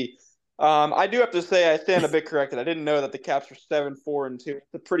TBD. I do have to say I stand a bit corrected. I didn't know that the Caps were 7-4-2.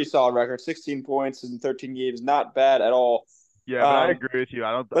 It's a pretty solid record. 16 points in 13 games, not bad at all. Yeah, but I agree with you.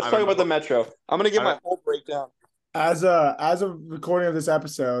 Let's talk about the Metro. I'm going to give my whole breakdown. As a recording of this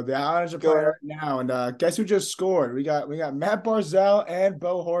episode, the Islanders are playing right now, and guess who just scored? We got Matt Barzal and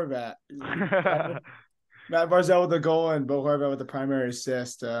Bo Horvat. Matt Barzal with the goal and Bo Horvat with the primary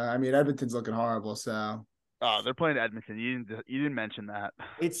assist. Edmonton's looking horrible. So. Oh, they're playing Edmonton. You didn't mention that.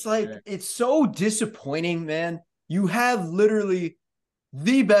 It's it's so disappointing, man. You have literally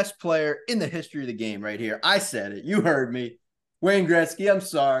the best player in the history of the game right here. I said it. You heard me. Wayne Gretzky, I'm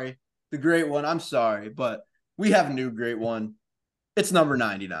sorry. The great one, I'm sorry. But we have a new great one. It's number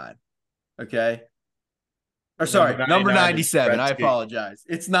 99. Okay? Or sorry, number 97. I apologize.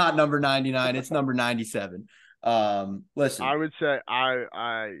 It's not number 99. It's number 97. Listen. I would say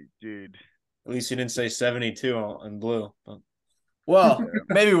dude. At least you didn't say 72 in blue. But. Well,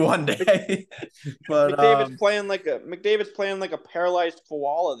 maybe one day. But McDavid's playing like a paralyzed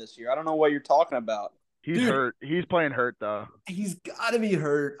koala this year. I don't know what you're talking about. He's hurt. He's playing hurt though. He's got to be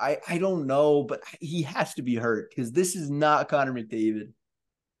hurt. I don't know, but he has to be hurt because this is not Connor McDavid.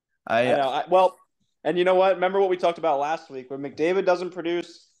 I know. Well, and you know what? Remember what we talked about last week? When McDavid doesn't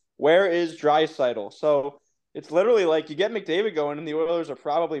produce, where is Draisaitl? So it's literally like you get McDavid going, and the Oilers are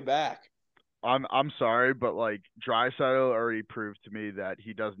probably back. I'm sorry, but like Draisaitl already proved to me that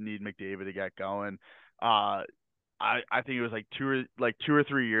he doesn't need McDavid to get going. I think it was like two or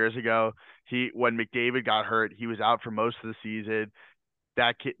 3 years ago. When McDavid got hurt, he was out for most of the season.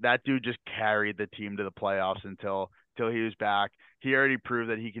 That dude just carried the team to the playoffs until he was back. He already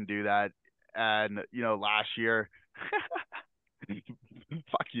proved that he can do that. And last year,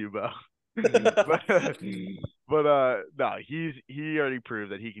 fuck you, Bo. but no, he already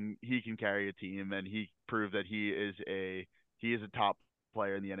proved that he can carry a team, and he proved that he is a top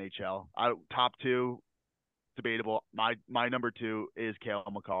player in the NHL. Top two, debatable. My number two is Cale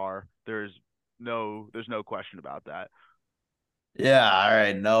Makar. There's no question about that. Yeah, all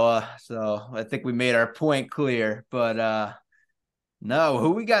right, Noah. So I think we made our point clear, but no, who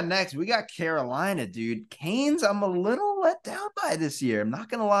we got next? We got Carolina, dude. Canes, I'm a little let down by this year. I'm not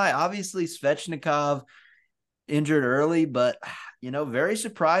going to lie. Obviously, Svechnikov injured early, but, very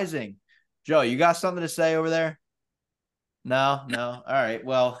surprising. Joe, you got something to say over there? No. All right.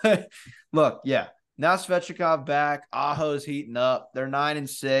 Well, look, yeah. Now Svechnikov back. Aho's heating up. They're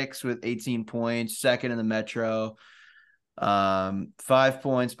 9-6 with 18 points, second in the Metro. 5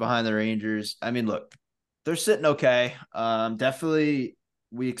 points behind the Rangers. I mean, look. They're sitting okay. Definitely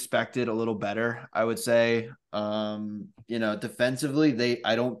we expected a little better, I would say. Defensively,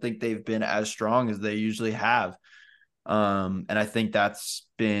 I don't think they've been as strong as they usually have. And I think that's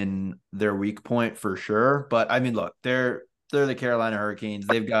been their weak point for sure. But I mean, look, they're the Carolina Hurricanes.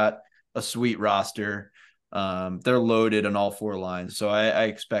 They've got a sweet roster. They're loaded on all 4 lines. So I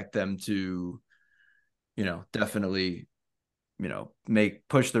expect them to, definitely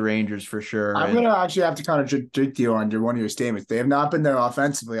push the Rangers for sure. I'm going to actually have to contradict you on one of your statements. They have not been there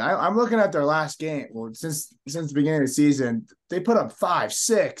offensively. I'm looking at their last game. Well, since the beginning of the season, they put up 5,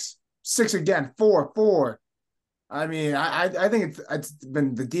 6 again, 4. I mean, I think it's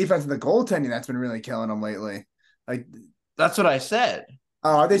been the defense and the goaltending that's been really killing them lately. Like That's what I said.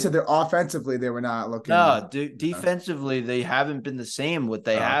 they said they're offensively they were not looking. No, defensively they haven't been the same what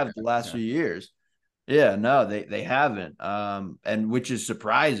they Okay, have the last few years. Yeah, no, they haven't. And which is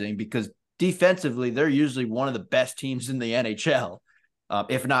surprising because defensively they're usually one of the best teams in the NHL,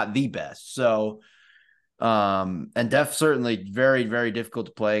 if not the best. So, and certainly very very difficult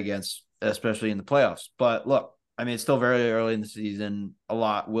to play against, especially in the playoffs. But look, I mean, it's still very early in the season. A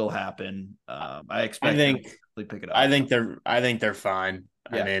lot will happen. I expect them to pick it up. I think they're fine.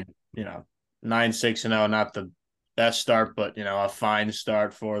 Yeah. I mean, 9-6-0, not the best start, but a fine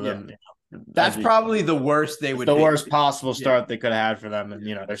start for them. Yeah. That's probably the worst they would. The worst possible start they could have had for them, and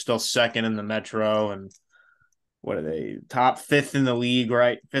they're still second in the Metro, and what are they? Top 5th in the league,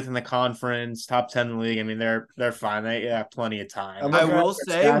 right? 5th in the conference, top 10 in the league. I mean, they're fine. They have plenty of time.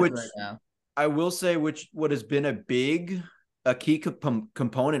 I will say what has been a key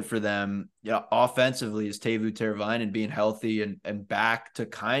component for them, offensively is Teuvo Teravainen being healthy and back to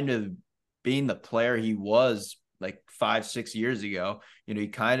kind of being the player he was like 5-6 years ago.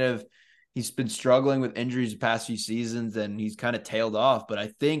 He's been struggling with injuries the past few seasons and he's kind of tailed off. But I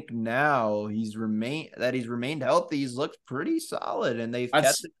think now he's remained healthy. He's looked pretty solid and they've I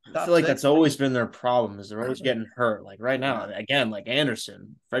feel like that's always been their problem is they're always getting hurt. Like right now, again, like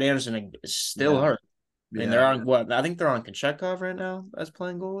Freddie Anderson is still hurt. I mean, they're on what? I think they're on Kochetkov right now as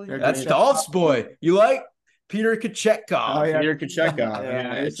playing goalie. That's Dolph's boy. You like Peter Kochetkov? Oh yeah, Peter Kochetkov.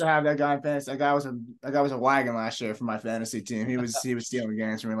 Yeah, I used to have that guy in fantasy. That guy was a wagon last year for my fantasy team. He was stealing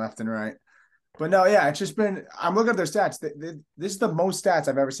games from me left and right. But no, yeah, it's just been. I'm looking at their stats. This is the most stats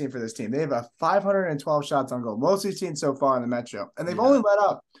I've ever seen for this team. They have 512 shots on goal, most we've seen so far in the Metro, and they've only let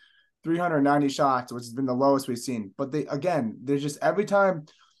up 390 shots, which has been the lowest we've seen. But there's just every time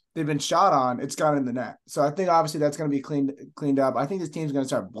they've been shot on, it's gone in the net. So I think obviously that's going to be cleaned up. I think this team's going to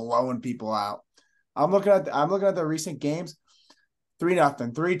start blowing people out. I'm looking at the recent games.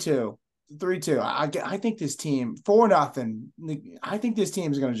 3-0, 3-2. 3-2. I think this team 4-0. I think this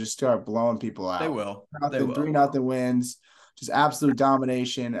team is going to just start blowing people out. They will. 3-0 wins, just absolute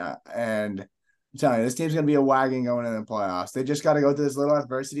domination. And I'm telling you, this team's going to be a wagon going into the playoffs. They just got to go to this little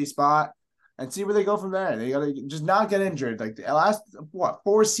adversity spot and see where they go from there. They got to just not get injured. Like the last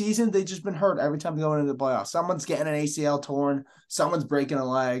 4 seasons, they've just been hurt every time they go into the playoffs. Someone's getting an ACL torn. Someone's breaking a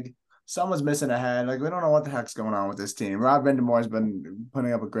leg. Someone's missing a head. Like, we don't know what the heck's going on with this team. Rob Vandermore's been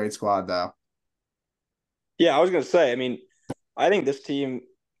putting up a great squad, though. Yeah, I was going to say, I mean, I think this team,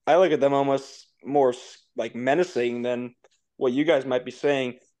 I look at them almost more like menacing than what you guys might be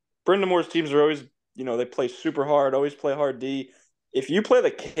saying. Moore's teams are always, they play super hard, always play hard D. If you play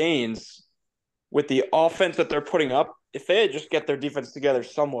the Canes with the offense that they're putting up, if they just get their defense together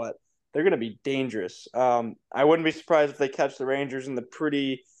somewhat, they're going to be dangerous. I wouldn't be surprised if they catch the Rangers in the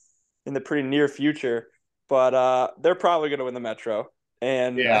pretty near future, but they're probably going to win the Metro.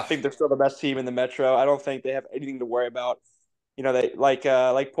 And I think they're still the best team in the Metro. I don't think they have anything to worry about. They like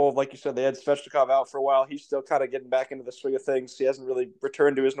Paul, like you said, they had Svechnikov out for a while. He's still kind of getting back into the swing of things. He hasn't really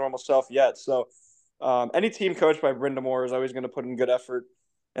returned to his normal self yet. So any team coached by Moore is always going to put in good effort,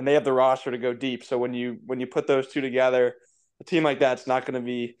 and they have the roster to go deep. So when you put those two together, a team like that's not going to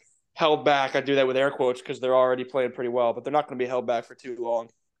be held back. I do that with air quotes because they're already playing pretty well, but they're not going to be held back for too long.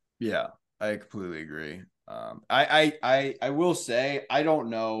 Yeah, I completely agree. I will say I don't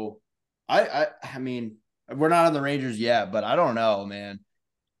know. I mean, we're not on the Rangers yet, but I don't know, man.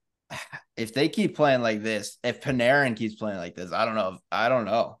 If they keep playing like this, if Panarin keeps playing like this, I don't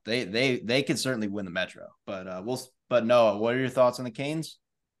know. They could certainly win the Metro, but But Noah, what are your thoughts on the Canes?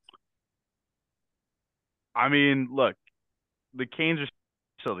 I mean, look, the Canes are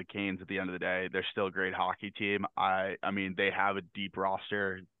still the Canes at the end of the day. They're still a great hockey team. I mean, they have a deep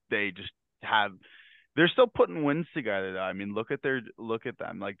roster. They're still putting wins together though. I mean, look at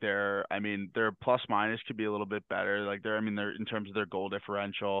them. Like their plus minus could be a little bit better. Like they're in terms of their goal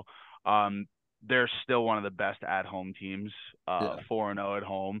differential. They're still one of the best at home teams, 4-0 at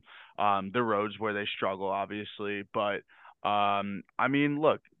home. The roads where they struggle, obviously, but I mean,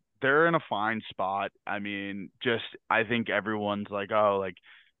 look, they're in a fine spot. I mean, I think everyone's like, oh, like,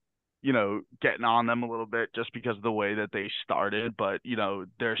 getting on them a little bit just because of the way that they started, but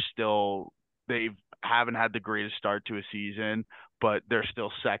they haven't had the greatest start to a season, but they're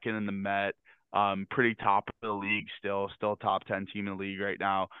still second in the Met. Pretty top of the league still top 10 team in the league right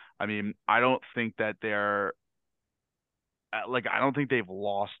now. I mean, I don't think that I don't think they've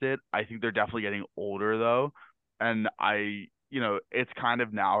lost it. I think they're definitely getting older though. And it's kind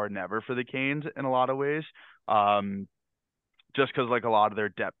of now or never for the Canes in a lot of ways. just because like a lot of their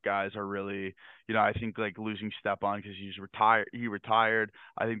depth guys are really, I think like losing Stepan because he retired.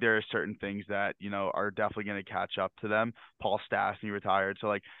 I think there are certain things that are definitely going to catch up to them. Paul Stastny retired, so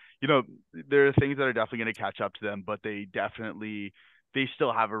like there are things that are definitely going to catch up to them, but they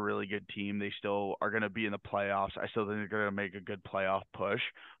still have a really good team. They still are going to be in the playoffs. I still think they're going to make a good playoff push.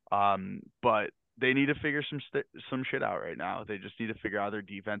 But they need to figure some shit out right now. They just need to figure out their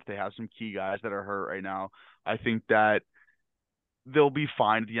defense. They have some key guys that are hurt right now. I think that they'll be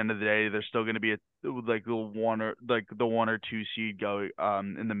fine at the end of the day. They're still going to be the 1 or 2 seed going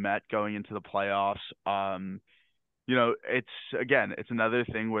in the Met going into the playoffs. It's another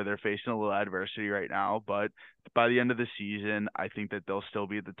thing where they're facing a little adversity right now, but by the end of the season, I think that they'll still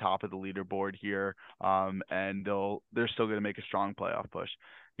be at the top of the leaderboard here, and they're still going to make a strong playoff push.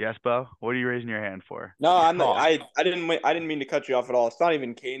 Yes, Bo? What are you raising your hand for? No, I'm not. I didn't mean to cut you off at all. It's not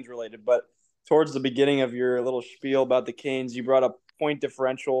even Canes related, but towards the beginning of your little spiel about the Canes, you brought up point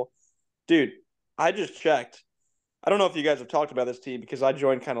differential. Dude, I just checked. I don't know if you guys have talked about this team because I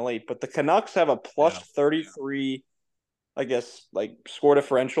joined kind of late, but the Canucks have a plus 33, I guess, like score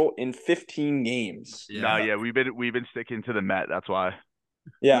differential in 15 games. Yeah. No, yeah, we've been sticking to the Met. That's why.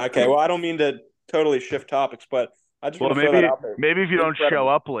 Yeah. Okay. Well, I don't mean to totally shift topics, but I just want to throw that out there. Maybe if you don't show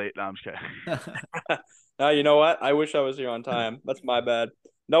up late. No, I'm just kidding. No, you know what? I wish I was here on time. That's my bad.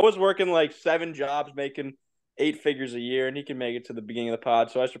 Noah's working like 7 jobs, making 8 figures a year, and he can make it to the beginning of the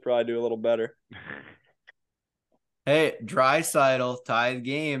pod, so I should probably do a little better. Hey, Draisaitl tied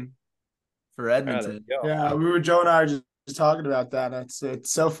game for Edmonton. Yeah, Joe and I were just talking about that.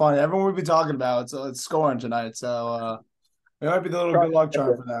 It's so funny. Everyone would be talking about it, so it's scoring tonight. So it might be the little good luck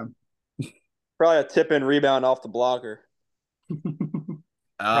charm for them. Probably a tip-in rebound off the blocker.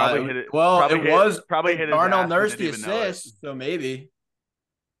 Probably hit it. Well, probably hit Darnell Nurse the assist, so maybe.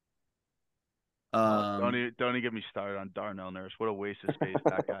 Don't even get me started on Darnell Nurse. What a waste of space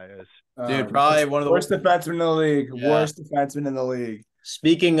that guy is. Dude, probably one of the worst defensemen in the league. Yeah. Worst defenseman in the league.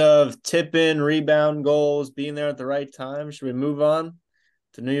 Speaking of tip-in, rebound goals, being there at the right time, should we move on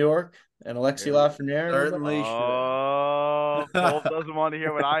to New York and Alexis Lafreniere? Certainly should. Oh, Paul doesn't want to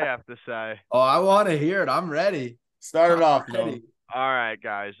hear what I have to say. Oh, I want to hear it. I'm ready. Start it off, ready. All right,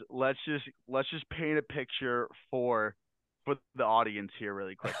 guys. Let's just paint a picture for the audience here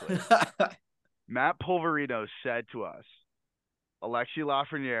really quickly. Matt Polverino said to us, Alexis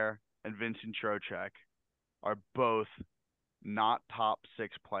Lafreniere and Vincent Trocheck are both not top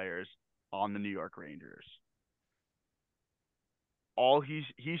 6 players on the New York Rangers.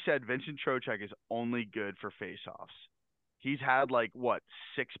 He said Vincent Trocheck is only good for faceoffs. He's had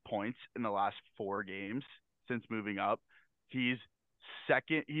 6 points in the last 4 games since moving up. He's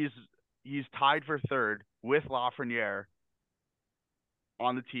second. He's tied for third with Lafreniere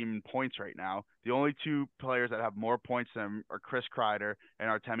on the team in points right now. The only 2 players that have more points than him are Chris Kreider and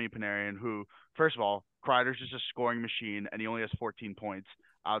Artemi Panarin, who, first of all, Kreider's just a scoring machine, and he only has 14 points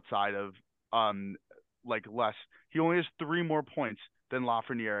outside of less. He only has 3 more points than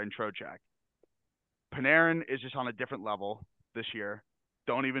Lafreniere and Trocheck. Panarin is just on a different level this year.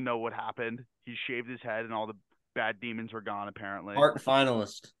 Don't even know what happened. He shaved his head, and all the bad demons were gone, apparently. Hart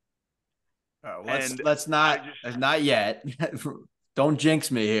finalist. Let's not yet. Don't jinx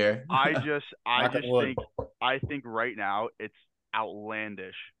me here. I think right now it's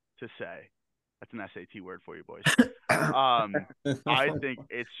outlandish to say. That's an SAT word for you, boys. I think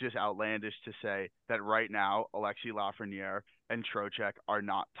it's just outlandish to say that right now Alexis Lafreniere and Trocheck are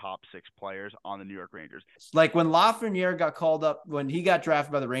not top 6 players on the New York Rangers. Like when Lafreniere got called up, when he got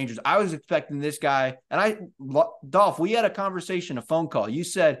drafted by the Rangers, I was expecting this guy. And Dolph, we had a conversation, a phone call. You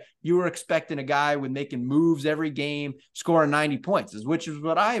said you were expecting a guy with making moves every game, scoring 90 points, which is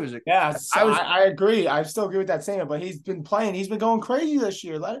what I was. Yeah, I agree. I still agree with that statement, but he's been playing. He's been going crazy this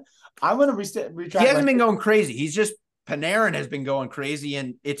year. I'm going to retract. He hasn't been going crazy. He's just Panarin has been going crazy,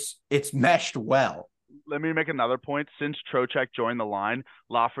 and it's meshed well. Let me make another point. Since Trocheck joined the line,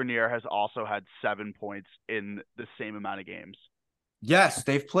 Lafreniere has also had 7 points in the same amount of games. Yes,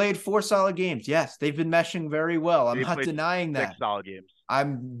 they've played 4 solid games. Yes, they've been meshing very well. I'm not denying that. 6 solid games.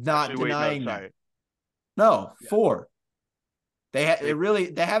 I'm not denying that. No, 4. They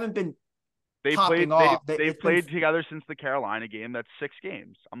haven't been. They've played together since the Carolina game. That's 6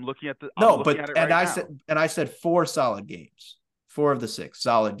 games. I'm looking at I said 4 solid games. 4 of the 6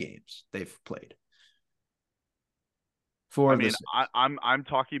 solid games they've played. I'm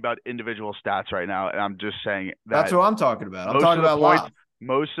talking about individual stats right now, and I'm just saying that that's what I'm talking about. I'm talking about points,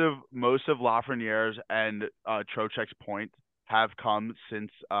 most of Lafreniere's and Trocheck's points have come since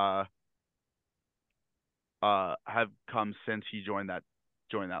he joined that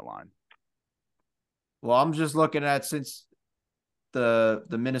line. Well, I'm just looking at since the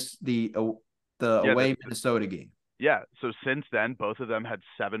away Minnesota game. Yeah. So since then, both of them had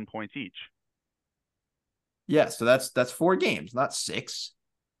 7 points each. Yeah. So that's 4 games, not 6.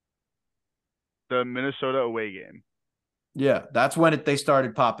 The Minnesota away game. Yeah, that's when they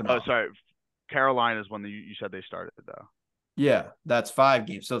started popping off. Oh, sorry. Carolina is when you said they started, though. Yeah, that's 5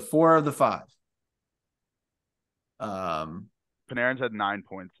 games. So 4 of the 5. Panarin's had 9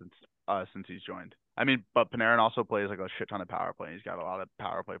 points since he's joined. I mean, but Panarin also plays like a shit ton of power play. He's got a lot of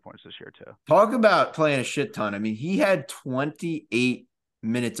power play points this year too. Talk about playing a shit ton. I mean, he had 28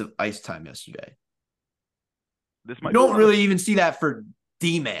 minutes of ice time yesterday. You don't really even see that for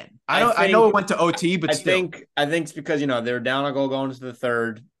D-man. I know it went to OT, but still. I think it's because, they were down a goal going into the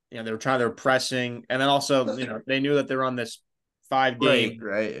third. They were pressing, and then also, they knew that they were on this 5-game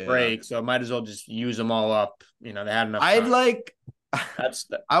break, so might as well just use them all up. They had enough time.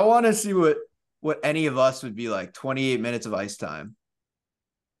 I want to see what any of us would be like 28 minutes of ice time.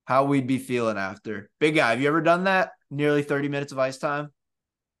 How we'd be feeling after. Big guy, have you ever done that? Nearly 30 minutes of ice time?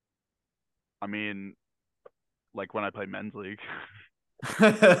 I mean, like when I play men's league.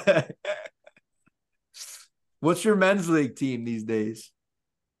 What's your men's league team these days?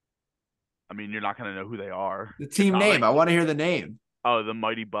 I mean, you're not going to know who they are. The team name. I want to hear the name. Oh, the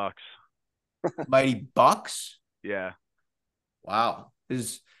Mighty Bucks. Mighty Bucks? Yeah. Wow.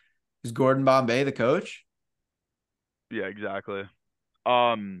 Is Gordon Bombay the coach? Yeah, exactly.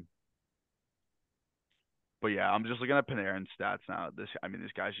 But yeah, I'm just looking at Panarin's stats now. This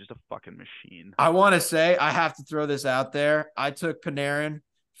guy's just a fucking machine. I want to say, I have to throw this out there. I took Panarin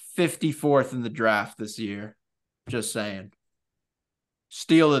 54th in the draft this year. Just saying.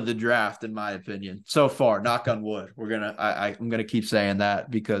 Steal of the draft, in my opinion. So far, knock on wood. I'm gonna keep saying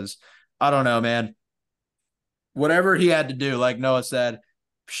that because I don't know, man. Whatever he had to do, like Noah said,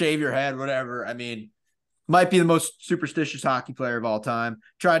 shave your head, whatever. I mean, might be the most superstitious hockey player of all time.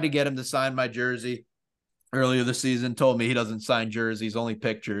 Tried to get him to sign my jersey earlier this season, told me he doesn't sign jerseys, only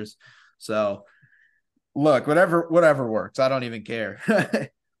pictures. So look, whatever works. I don't even care.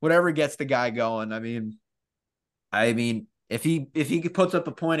 Whatever gets the guy going. I mean, if he puts up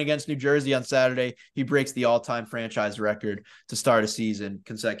a point against New Jersey on Saturday, he breaks the all-time franchise record to start a season,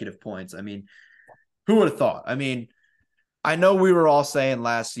 consecutive points. I mean, who would have thought? I mean, I know we were all saying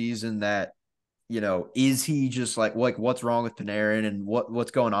last season that, is he just like what's wrong with Panarin and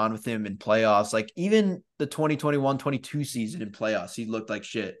what's going on with him in playoffs? Like even the 2021-22 season in playoffs, he looked like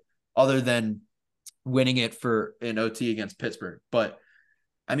shit other than winning it in OT against Pittsburgh. But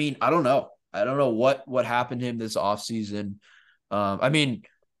I mean, I don't know. I don't know what happened to him this offseason. I mean,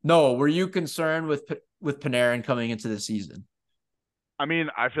 Noah, were you concerned with Panarin coming into the season? I mean,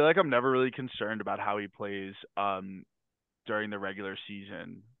 I feel like I'm never really concerned about how he plays during the regular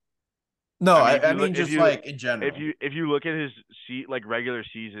season. No, I mean, just like in general. If you look at his regular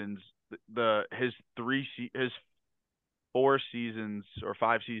seasons, his 4 seasons or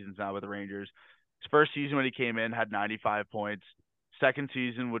 5 seasons now with the Rangers. His first season when he came in had 95 points. Second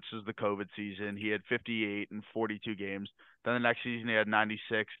season, which was the COVID season, he had 58 in 42 games. Then the next season he had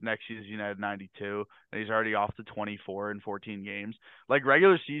 96. Next season he had 92, and he's already off to 24 in 14 games. Like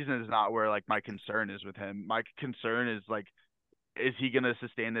regular season is not where like my concern is with him. My concern is like, is he going to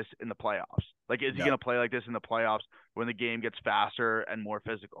sustain this in the playoffs? Like, is he going to play like this in the playoffs when the game gets faster and more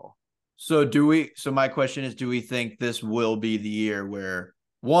physical? So my question is, do we think this will be the year where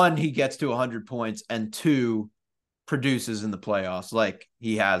 1, he gets to 100 points and 2, produces in the playoffs like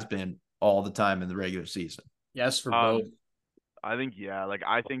he has been all the time in the regular season? Yes, for both. I think, yeah. Like,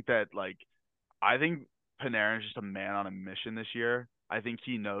 I think Panarin's just a man on a mission this year. I think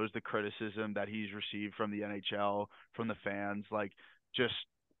he knows the criticism that he's received from the NHL, from the fans, like just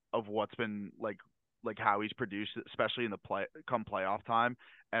of what's been like how he's produced, especially in the playoff time.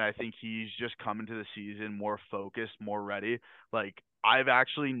 And I think he's just come into the season more focused, more ready. Like I've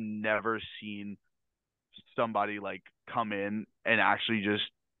actually never seen somebody like come in and actually just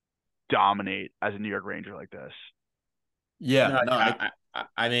dominate as a New York Ranger like this. Yeah,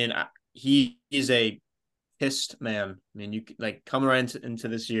 I mean, he is a pissed man. I mean, you like coming right into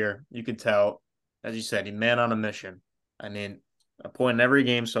this year, you could tell, as you said, he man on a mission. I mean, a point in every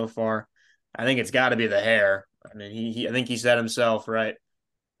game so far. I think it's got to be the hair. I mean, I think he said himself, right?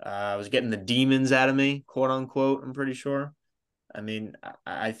 I was getting the demons out of me, quote unquote. I'm pretty sure. I mean,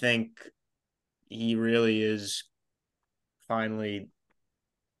 I think he really is finally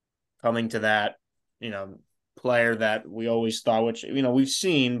coming to that, player that we always thought, which, we've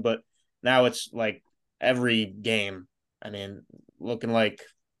seen, but now it's like every game. I mean, looking like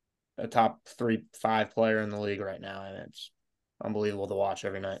a top 3-5 player in the league right now. And it's unbelievable to watch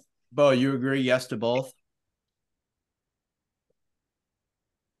every night. Bo, you agree? Yes to both?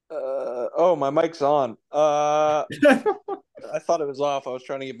 Oh, my mic's on. I thought it was off. I was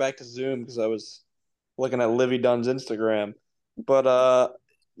trying to get back to Zoom because I was looking at Livy Dunn's Instagram. But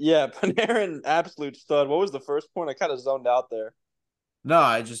yeah, Panarin, absolute stud. What was the first point? I kind of zoned out there.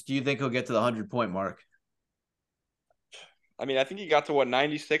 No, do you think he'll get to the 100-point mark? I mean, I think he got to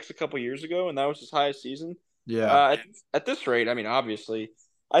 96 a couple years ago, and that was his highest season. Yeah. At this rate, I mean, obviously,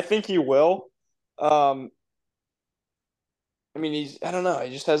 I think he will. I mean, I don't know.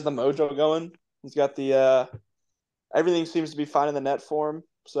 He just has the mojo going. He's got the everything seems to be fine in the net for him.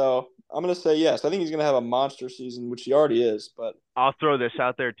 So I'm gonna say yes. I think he's gonna have a monster season, which he already is. But I'll throw this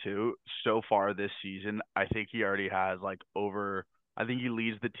out there too. So far this season, I think he already has like over. I think he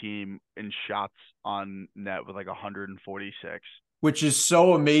leads the team in shots on net with like 146. Which is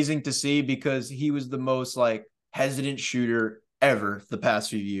so amazing to see because he was the most like hesitant shooter ever the past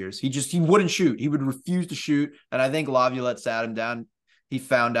few years. He wouldn't shoot. He would refuse to shoot. And I think Laviolette sat him down. He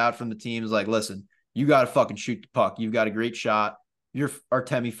found out from the teams like, listen, you got to fucking shoot the puck. You've got a great shot. You're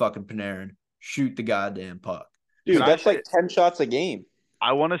Artemi fucking Panarin. Shoot the goddamn puck. Dude, that's like 10 shots a game.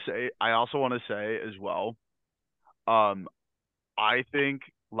 I also want to say as well, I think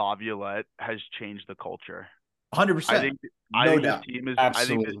Laviolette has changed the culture. 100%. I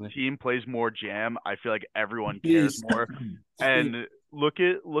think this team plays more jam. I feel like everyone cares more. And look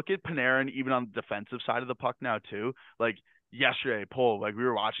at Panarin even on the defensive side of the puck now too. Like yesterday, like we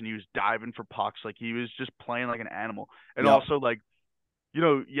were watching, he was diving for pucks, like he was just playing like an animal. And also like,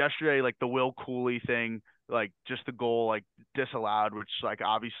 yesterday, like the Will Cooley thing, like just the goal like disallowed, which like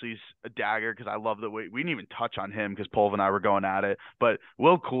obviously is a dagger because I love the way we didn't even touch on him because Pulv and I were going at it. But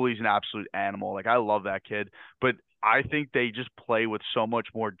Will Cooley's an absolute animal. Like I love that kid. But I think they just play with so much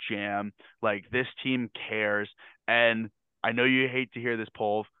more jam. Like this team cares. And I know you hate to hear this,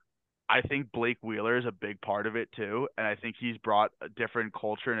 Pulv. I think Blake Wheeler is a big part of it too. And I think he's brought a different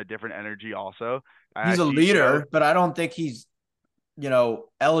culture and a different energy also. He's a leader, but I don't think he's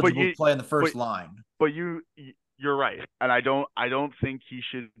eligible to play in the first line. But you're right, and I don't think he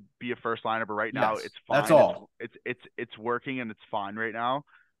should be a first liner. But right now, it's fine. That's all. It's working and it's fine right now.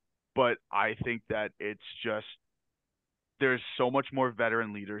 But I think that it's just there's so much more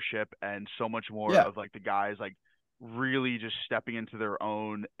veteran leadership and so much more of like the guys like really just stepping into their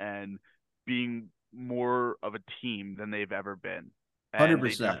own and being more of a team than they've ever been. And 100%.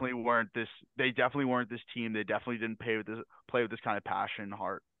 They definitely weren't this team. They definitely didn't play with this kind of passion and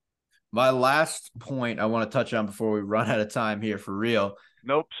heart. My last point I want to touch on before we run out of time here for real.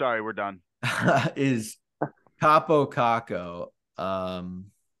 Nope, sorry, we're done. Is Capo Caco.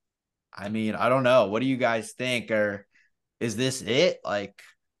 I mean, I don't know. What do you guys think? Or is this it? Like,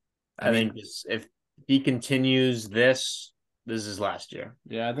 I mean, if he continues this is last year.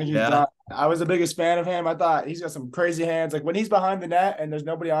 Yeah, I think he's done. I was the biggest fan of him. I thought he's got some crazy hands. Like when he's behind the net and there's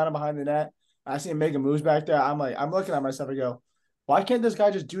nobody on him behind the net, I see him making moves back there. I'm looking at myself and go, why can't this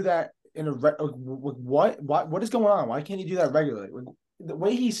guy just do that in a what is going on? Why can't he do that regularly? Like, the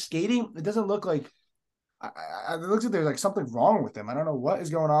way he's skating, it doesn't look like it looks like there's like something wrong with him. I don't know what is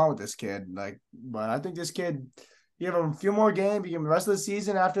going on with this kid. Like, but I think this kid, you have him a few more games, you give him the rest of the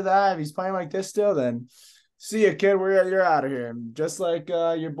season after that. If he's playing like this still, then see ya, kid. You're out of here. Just like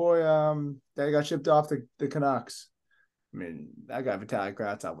your boy that got shipped off the Canucks. I mean, that guy Vitaly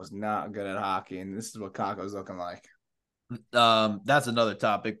Kravtsov was not good at hockey, and this is what Kako's looking like. That's another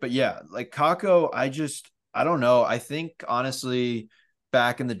topic, but yeah, like Kako, I don't know. I think honestly,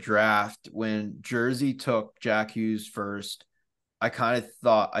 back in the draft when Jersey took Jack Hughes first, I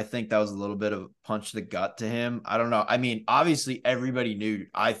think that was a little bit of a punch to the gut to him. I don't know. I mean, obviously everybody knew,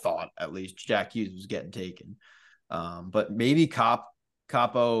 I thought at least Jack Hughes was getting taken. But maybe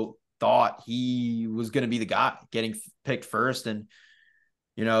Capo thought he was going to be the guy getting picked first. And,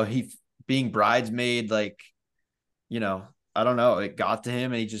 he being bridesmaid, like, I don't know. It got to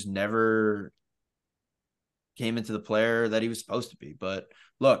him and he just never came into the player that he was supposed to be. But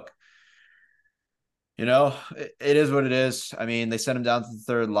look, it is what it is. I mean, they sent him down to the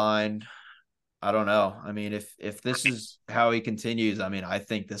third line. I don't know. I mean, if this is how he continues, I mean, I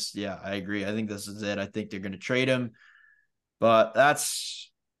think I agree. I think this is it. I think they're going to trade him, but that's,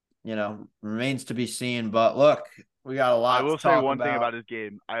 remains to be seen. But look, we got a lot. I will say one thing about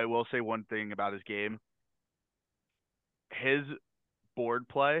his game. His board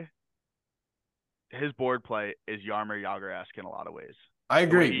play is Jaromir Jagr-esque in a lot of ways. I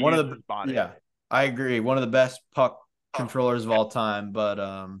agree. I agree. One of the best puck controllers of all time. But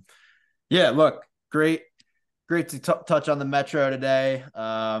look, great to touch on the Metro today.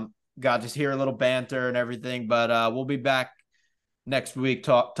 Got to hear a little banter and everything, but we'll be back next week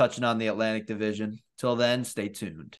touching on the Atlantic Division. Till then, stay tuned.